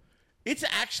 It's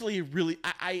actually really.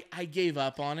 I gave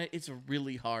up on it. It's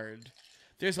really hard.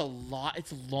 There's a lot.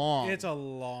 It's long. It's a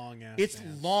long ass. It's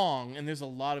dance. long, and there's a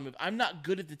lot of moves. I'm not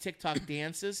good at the TikTok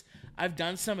dances. I've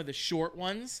done some of the short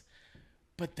ones,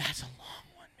 but that's a long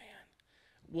one,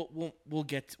 man. We'll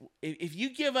get to, if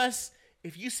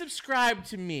you subscribe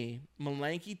to me,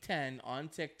 Malanky10 on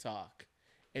TikTok,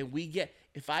 and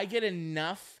if I get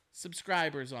enough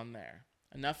subscribers on there,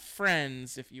 enough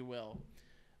friends, if you will,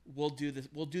 we'll do this.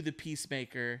 We'll do the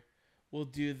Peacemaker. We'll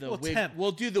do the wig. attempt.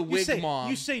 We'll do the wig mom.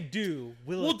 You say do.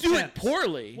 We'll do it attempt.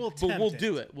 poorly, We'll but we'll attempt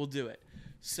do it. We'll do it.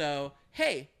 So,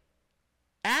 hey,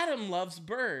 Adam loves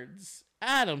birds.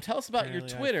 Adam, tell us about Apparently,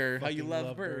 your I Twitter, how you fucking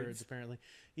love birds. Apparently,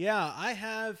 yeah, I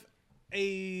have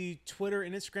a Twitter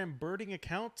and Instagram birding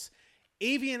account,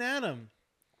 Avian Adam.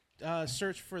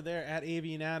 Search for there at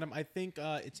Avian Adam. I think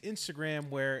it's Instagram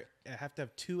where I have to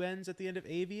have two N's at the end of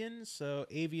Avian, so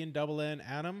Avian double N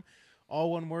Adam,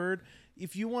 all one word.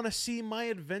 If you want to see my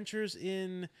adventures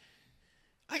in,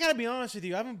 I gotta be honest with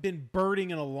you, I haven't been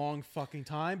birding in a long fucking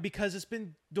time because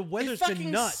the weather's It fucking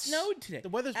been nuts. snowed today. The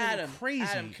weather's Adam, been crazy.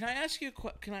 Adam, can I ask you a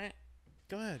question? Can I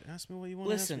Go ahead, ask me what you want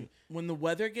to ask listen? me. When the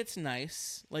weather gets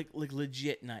nice, like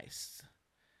legit nice,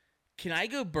 can I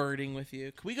go birding with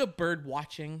you? Can we go bird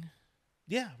watching?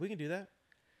 Yeah, we can do that.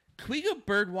 Can we go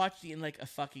bird watching in like a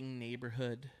fucking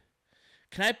neighborhood?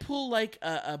 Can I pull like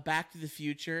a Back to the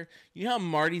Future? You know how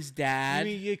Marty's dad?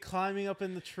 You mean you climbing up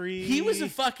in the tree? He was a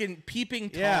fucking peeping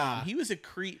Tom. Yeah. He was a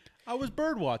creep. I was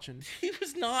bird watching. He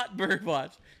was not bird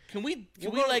watch. Can we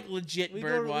like legit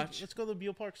bird watch? Let's go to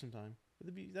Beale Park sometime.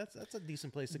 That's a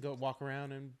decent place to go walk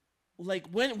around and Like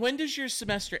when does your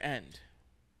semester end?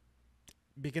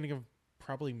 beginning of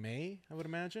probably May, I would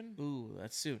imagine. Ooh,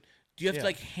 that's soon. Do you have Yeah. to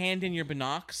like hand in your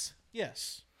binocs?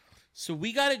 Yes. So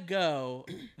we gotta go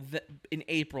in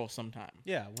April sometime.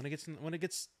 Yeah, when it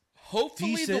gets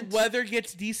Hopefully decent. the weather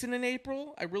gets decent in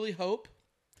April. I really hope.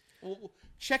 We'll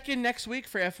check in next week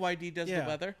for FYD does the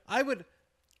weather. I would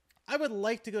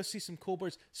like to go see some cool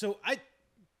birds. So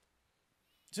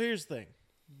here's the thing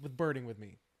with birding with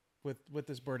me, with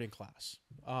this birding class.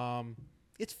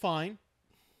 It's fine.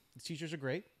 The teachers are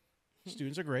great.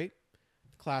 Students are great.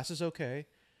 The class is okay.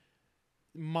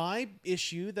 My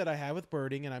issue that I have with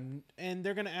birding, and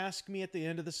they're gonna ask me at the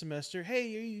end of the semester,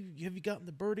 hey, have you gotten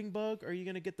the birding bug? Are you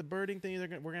gonna get the birding thing? We're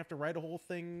gonna have to write a whole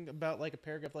thing about like a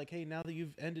paragraph, like, hey, now that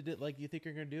you've ended it, like, you think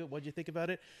you're gonna do it? What'd you think about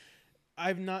it?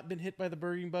 I've not been hit by the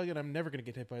birding bug, and I'm never gonna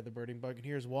get hit by the birding bug, and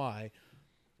here's why.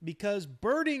 Because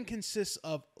birding consists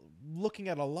of looking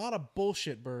at a lot of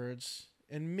bullshit birds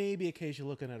and maybe occasionally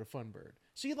looking at a fun bird.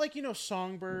 So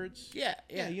songbirds. Yeah.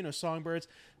 Songbirds.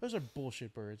 Those are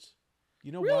bullshit birds.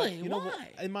 You know Really? why? You know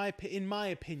Why? In my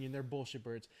opinion, they're bullshit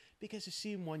birds because you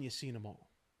see one, you've seen them all.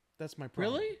 That's my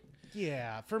problem. Really?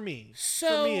 Yeah, for me. So,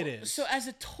 for me it is. So as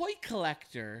a toy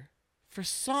collector for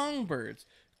songbirds,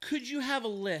 could you have a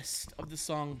list of the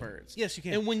songbirds? Yes, you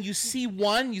can. And when you see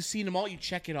one, you see them all, you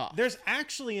check it off. There's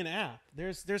actually an app.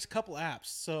 There's a couple apps.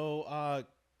 So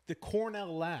the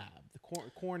Cornell Lab,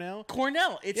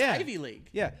 Cornell, it's Yeah. Ivy League.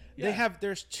 Yeah, Yeah. they have.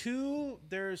 There's two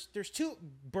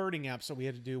birding apps that we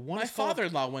had to do. One My is called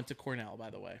father-in-law went to Cornell, by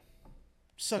the way.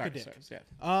 Suck a Sorry, dick. sorry,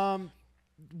 yeah.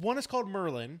 One is called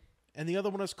Merlin, and the other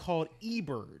one is called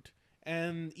eBird.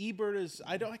 And eBird is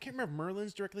I can't remember if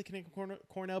Merlin's directly connected to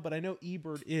Cornell, but I know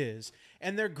eBird is.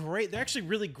 And they're great. They're actually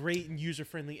really great and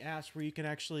user-friendly apps where you can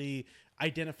actually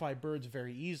identify birds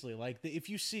very easily. Like if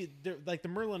you see like the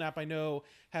Merlin app, I know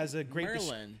has a great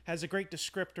has a great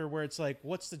descriptor where it's like,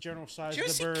 what's the general size Did you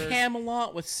of the ever bird? see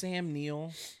Camelot with Sam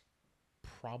Neill?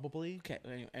 Probably. Okay,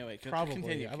 anyway, Probably.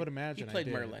 continue. I would imagine He I played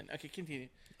did. Merlin. Okay, continue.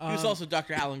 He was also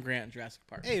Dr. Alan Grant in Jurassic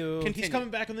Park. Hey, he's Continue. coming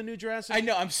back in the new Jurassic. I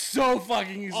know. I'm so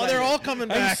fucking excited. Oh, they're all coming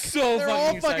back. I'm so they're fucking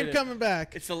all excited. fucking coming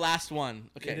back. It's the last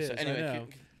one. Okay, It so is, I anyway, know.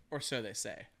 or so they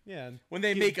say. Yeah. When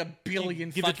they make $1 billion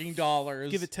give it- fucking dollars,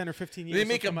 Give it 10 or 15 years. they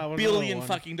make they'll come out $1 with another billion one.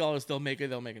 fucking dollars. They'll make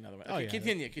another one. Okay, Oh, yeah.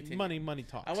 continue. Money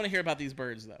talks. I want to hear about these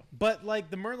birds though. But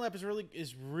like the Merlin app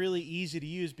is really easy to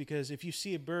use because if you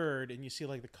see a bird and you see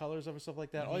like the colors of it and stuff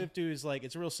like that, all you have to do is like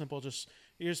it's real simple. Just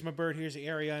here's my bird. Here's the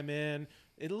area I'm in.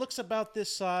 It looks about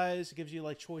this size. It gives you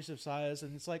like choice of size,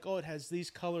 and it's like, oh, it has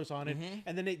these colors on it,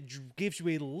 and then it gives you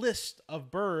a list of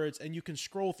birds, and you can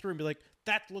scroll through and be like,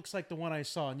 that looks like the one I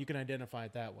saw, and you can identify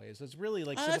it that way. So it's really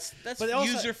like simple. That's But it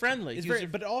also- user friendly. It's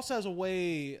but it also has a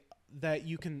way that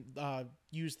you can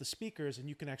use the speakers and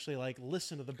you can actually like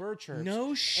listen to the bird chirps. No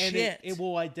And shit. it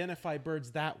will identify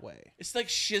birds that way. It's like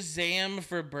Shazam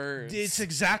for birds. It's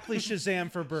exactly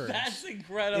Shazam for birds. That's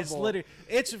incredible. It's literally.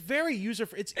 It's very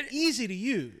it's easy to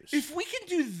use. If we can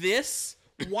do this,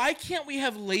 why can't we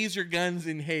have laser guns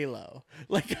in Halo?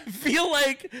 Like, I feel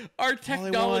like our All I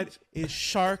technology. want is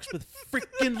sharks with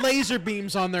freaking laser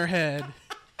beams on their head.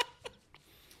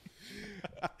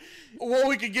 What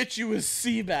we could get you is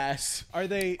sea bass. Are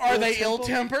they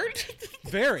ill-tempered?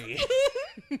 Very.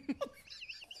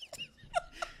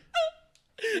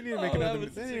 They need to make another.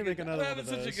 They need to make another I'm one having of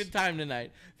such a those. good time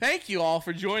tonight. Thank you all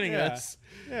for joining Yeah. us.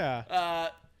 Yeah.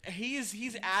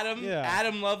 He's Adam. Yeah.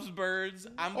 Adam loves birds.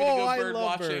 I'm gonna Oh, go I bird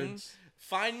love watching. birds.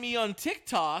 Find me on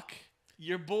TikTok,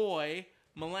 your boy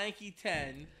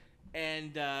Malanky10,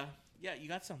 and yeah, you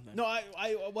got something. No,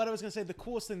 what I was gonna say, the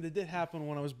coolest thing that did happen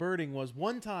when I was birding was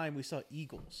one time we saw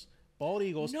eagles, bald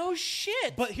eagles. No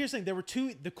shit. But here's the thing: there were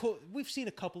two. We've seen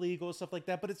a couple of eagles, stuff like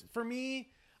that. But it's for me,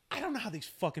 I don't know how these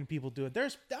fucking people do it. There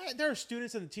are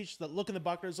students and the teachers that look in the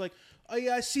binoculars like, oh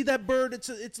yeah, I see that bird.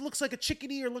 It looks like a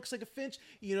chickadee or looks like a finch.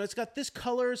 You know, it's got this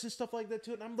colors and stuff like that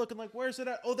to it. And I'm looking like, where's it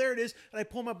at? Oh, there it is. And I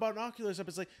pull my binoculars up.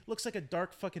 It's like looks like a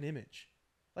dark fucking image.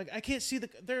 Like I can't see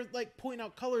they're like pointing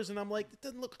out colors, and I'm like, it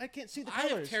doesn't look. I can't see the I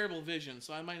colors. have terrible vision,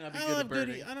 so I might not be I good don't at have good.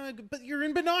 birding. I don't have, but you're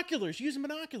in binoculars, using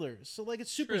binoculars, so like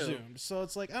it's super True. zoomed. So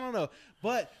it's like I don't know.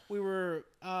 But we were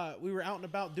out and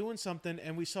about doing something,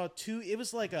 and we saw two. It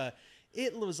was like a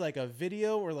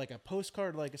video or like a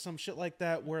postcard, like some shit like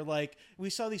that, where like we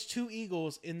saw these two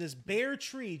eagles in this bare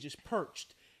tree just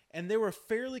perched. And they were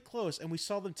fairly close, and we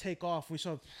saw them take off. We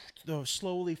saw them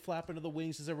slowly flap into the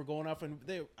wings as they were going off, and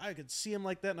I could see them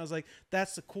like that, and I was like,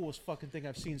 "That's the coolest fucking thing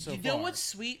I've seen so far." You know what's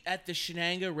sweet at the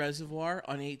Shenango Reservoir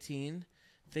on 18?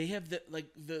 They have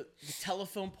the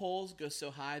telephone poles go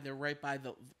so high. They're right by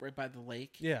the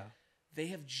lake. Yeah. They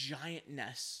have giant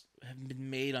nests have been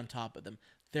made on top of them.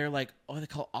 They're like they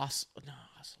call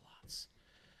ocelots.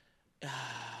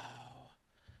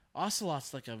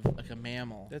 Ocelot's like a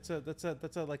mammal. That's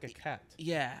like a cat.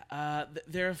 Yeah.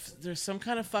 There's some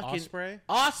kind of fucking Osprey?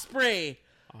 Osprey.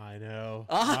 I know.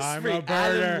 Osprey. I'm a birder.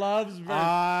 Adam loves birds.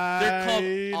 They're called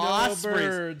know ospreys.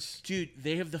 birds. Dude,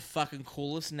 they have the fucking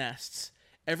coolest nests.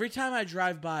 Every time I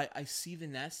drive by, I see the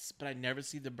nests, but I never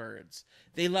see the birds.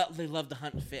 They love to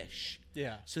hunt fish.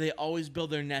 Yeah. So they always build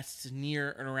their nests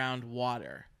near and around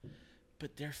water.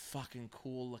 But they're fucking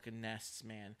cool looking nests,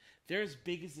 man. They're as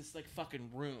big as this like fucking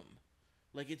room.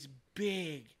 Like it's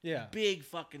big. Yeah. Big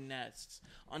fucking nests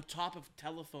on top of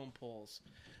telephone poles.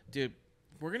 Dude,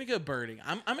 we're going to go birding.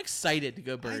 I'm excited to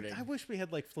go birding. I wish we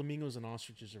had like flamingos and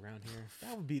ostriches around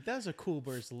here. That's a cool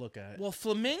birds to look at. Well,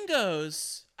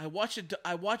 flamingos, I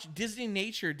watched Disney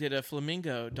Nature did a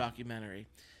flamingo documentary.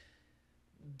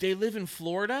 They live in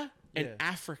Florida and Yeah.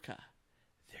 Africa.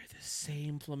 They're the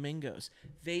same flamingos.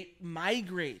 They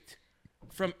migrate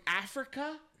from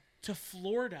Africa to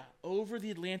Florida over the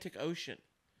Atlantic Ocean.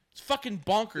 It's fucking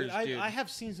bonkers, dude. I have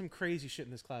seen some crazy shit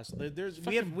in this class. There's we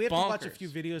Fucking have to watch a bonkers. few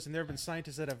videos, and there have been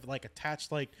scientists that have like attached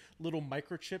like little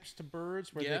microchips to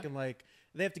birds where Yeah. they can like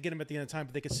they have to get them at the end of time,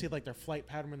 but they can see like their flight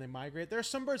pattern when they migrate. There are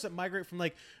some birds that migrate from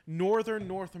like northern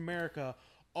North America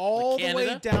all the way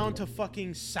Canada? down to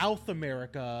fucking South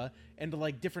America and to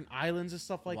like different islands and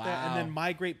stuff like that, and then Wow.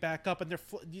 migrate back up. And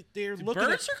they're looking.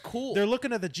 birds at, are cool. They're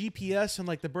looking at the GPS, and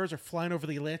like the birds are flying over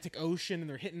the Atlantic Ocean, and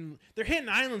they're hitting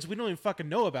islands we don't even fucking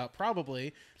know about.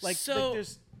 Probably like So-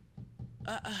 there's.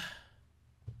 What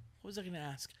was I going to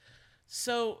ask?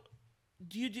 So,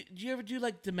 do you ever do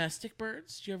like domestic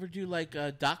birds? Do you ever do like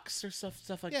ducks or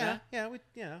stuff like Yeah, that?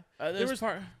 yeah. There There was was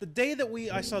part. the day that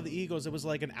I saw the Eagles. It was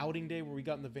like an outing day where we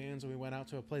got in the vans and we went out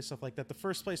to a place, stuff like that. The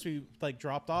first place we like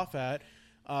dropped off at,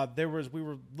 we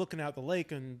were looking out the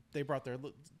lake, and they have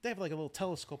like a little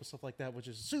telescope and stuff like that, which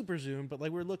is super zoom. But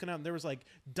like we were looking out, and there was like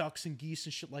ducks and geese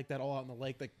and shit like that all out in the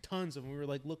lake, like tons of them. We were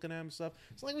like looking at them and stuff.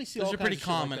 It's like we see Those all are kinds pretty of shit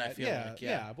like common, I that. feel like,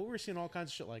 yeah. But we were seeing all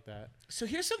kinds of shit like that. So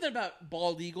here's something about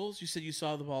bald eagles. You said you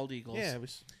saw the bald eagles. Yeah, it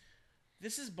was.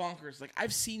 This is bonkers. Like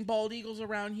I've seen bald eagles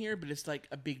around here, but it's like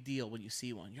a big deal when you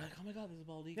see one. You're like, oh my god, there's a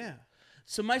bald eagle. Yeah.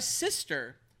 So my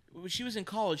sister, when she was in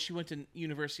college, she went to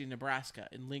University of Nebraska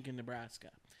in Lincoln, Nebraska,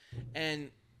 and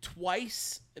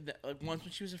twice, like once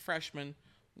when she was a freshman,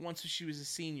 once when she was a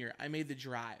senior, I made the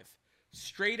drive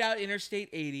straight out Interstate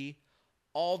 80,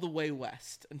 all the way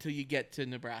west until you get to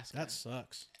Nebraska. That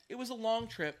sucks. It was a long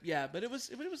trip, yeah, but it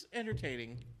was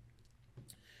entertaining.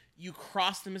 You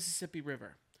cross the Mississippi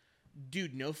River.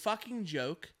 Dude, no fucking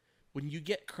joke. When you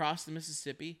get across the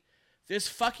Mississippi, there's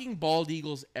fucking bald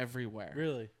eagles everywhere.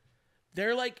 Really.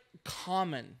 They're like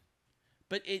common.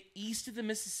 But east of the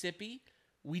Mississippi,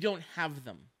 we don't have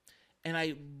them. And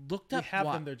I looked We up have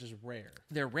why. them. They're just rare.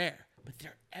 They're rare, but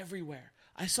they're everywhere.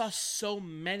 I saw so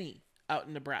many out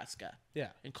in Nebraska. Yeah.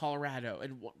 In Colorado.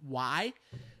 And why?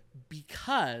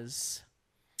 Because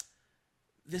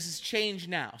this has changed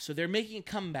now. So they're making a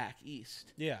comeback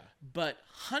east. Yeah. But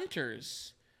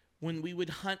hunters, when we would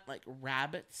hunt like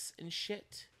rabbits and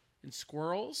shit and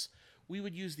squirrels, we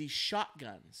would use these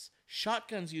shotguns.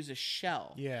 Shotguns use a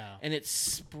shell. Yeah. And it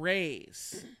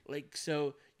sprays. Like,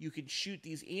 so you could shoot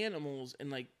these animals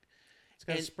and like. It's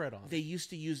got a and spread on. They used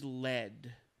to use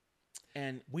lead.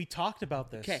 And We talked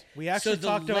about this. okay, We actually so the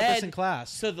talked about this in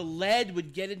class. So the lead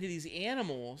would get into these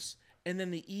animals, and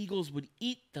then the eagles would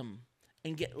eat them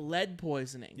and get lead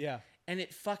poisoning. Yeah. And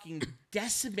it fucking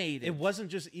decimated. It wasn't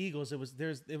just eagles. It was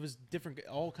different,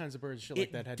 all kinds of birds, and shit like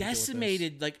It that. Had to deal with this.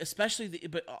 decimated, like especially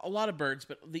but a lot of birds,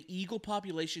 but the eagle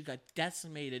population got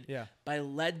decimated Yeah. by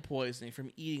lead poisoning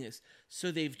from eating this.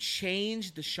 So they've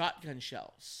changed the shotgun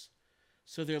shells.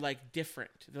 So they're like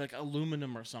different. They're like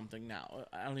aluminum or something now.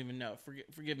 I don't even know.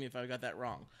 Forgive me if I got that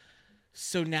wrong.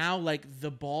 So now, like,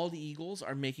 the bald eagles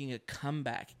are making a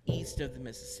comeback east of the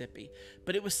Mississippi.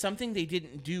 But it was something they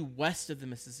didn't do west of the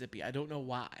Mississippi. I don't know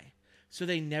why. So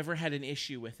they never had an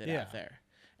issue with it Yeah. out there.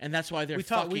 And that's why they're We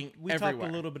fucking we everywhere. talked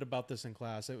a little bit about this in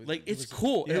class. Like, it's was-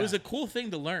 cool. It yeah. was a cool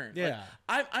thing to learn. Yeah.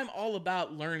 Like, I'm all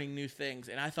about learning new things,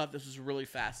 and I thought this was really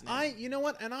fascinating. You know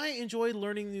what? And I enjoy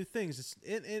learning new things.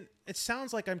 It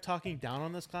sounds like I'm talking down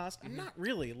on this class. Mm-hmm. I'm not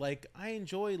really. Like, I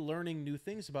enjoy learning new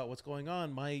things about what's going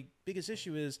on. My biggest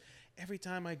issue is every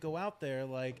time I go out there,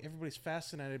 like, everybody's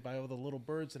fascinated by all the little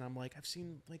birds, and I'm like, I've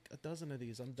seen like a dozen of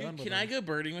these. I'm done Dude, with can I them. go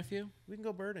birding with you? We can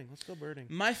go birding. Let's go birding.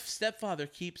 My stepfather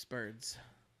keeps birds.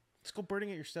 Let's go birding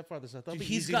at your stepfather's house. That'll Dude, be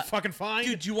he's easy got- to fucking find.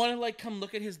 Dude, do you want to like come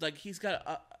look at his like? He's got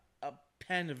a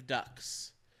pen of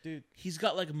ducks. Dude, He's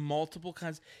got like multiple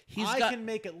kinds. I got. can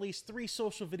make at least 3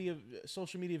 social media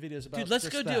videos about. Dude, let's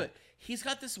just go do that. it. He's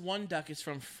got this one duck. It's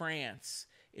from France.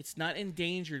 It's not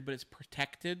endangered, but it's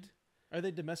protected. Are they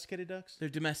domesticated ducks? They're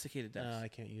domesticated ducks. No, I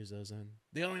can't use those then.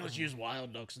 They only let you use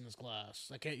wild ducks in this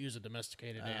class. I can't use a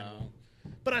domesticated animal.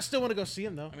 But I still want to go see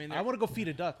them though. I mean, I want to go feed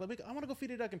a duck. I want to go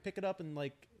feed a duck and pick it up and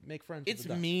like make friends. It's with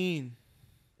the duck. mean.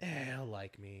 It'll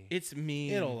like me. It's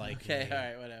mean. It'll like Okay, me. all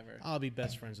right, whatever. I'll be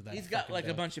best friends with that. He's got fucking like a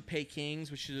duck. bunch of Pekings,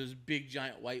 which are those big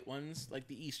giant white ones, like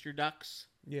the Easter ducks.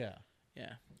 Yeah.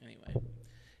 Yeah. Anyway,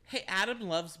 hey, Adam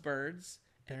loves birds.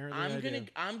 And Apparently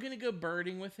I'm gonna go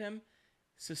birding with him.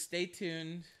 So stay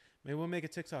tuned. Maybe we'll make a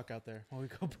TikTok out there while we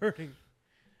go birding.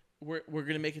 We're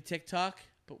gonna make a TikTok,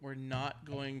 but we're not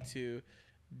going to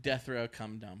death row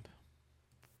cum dump.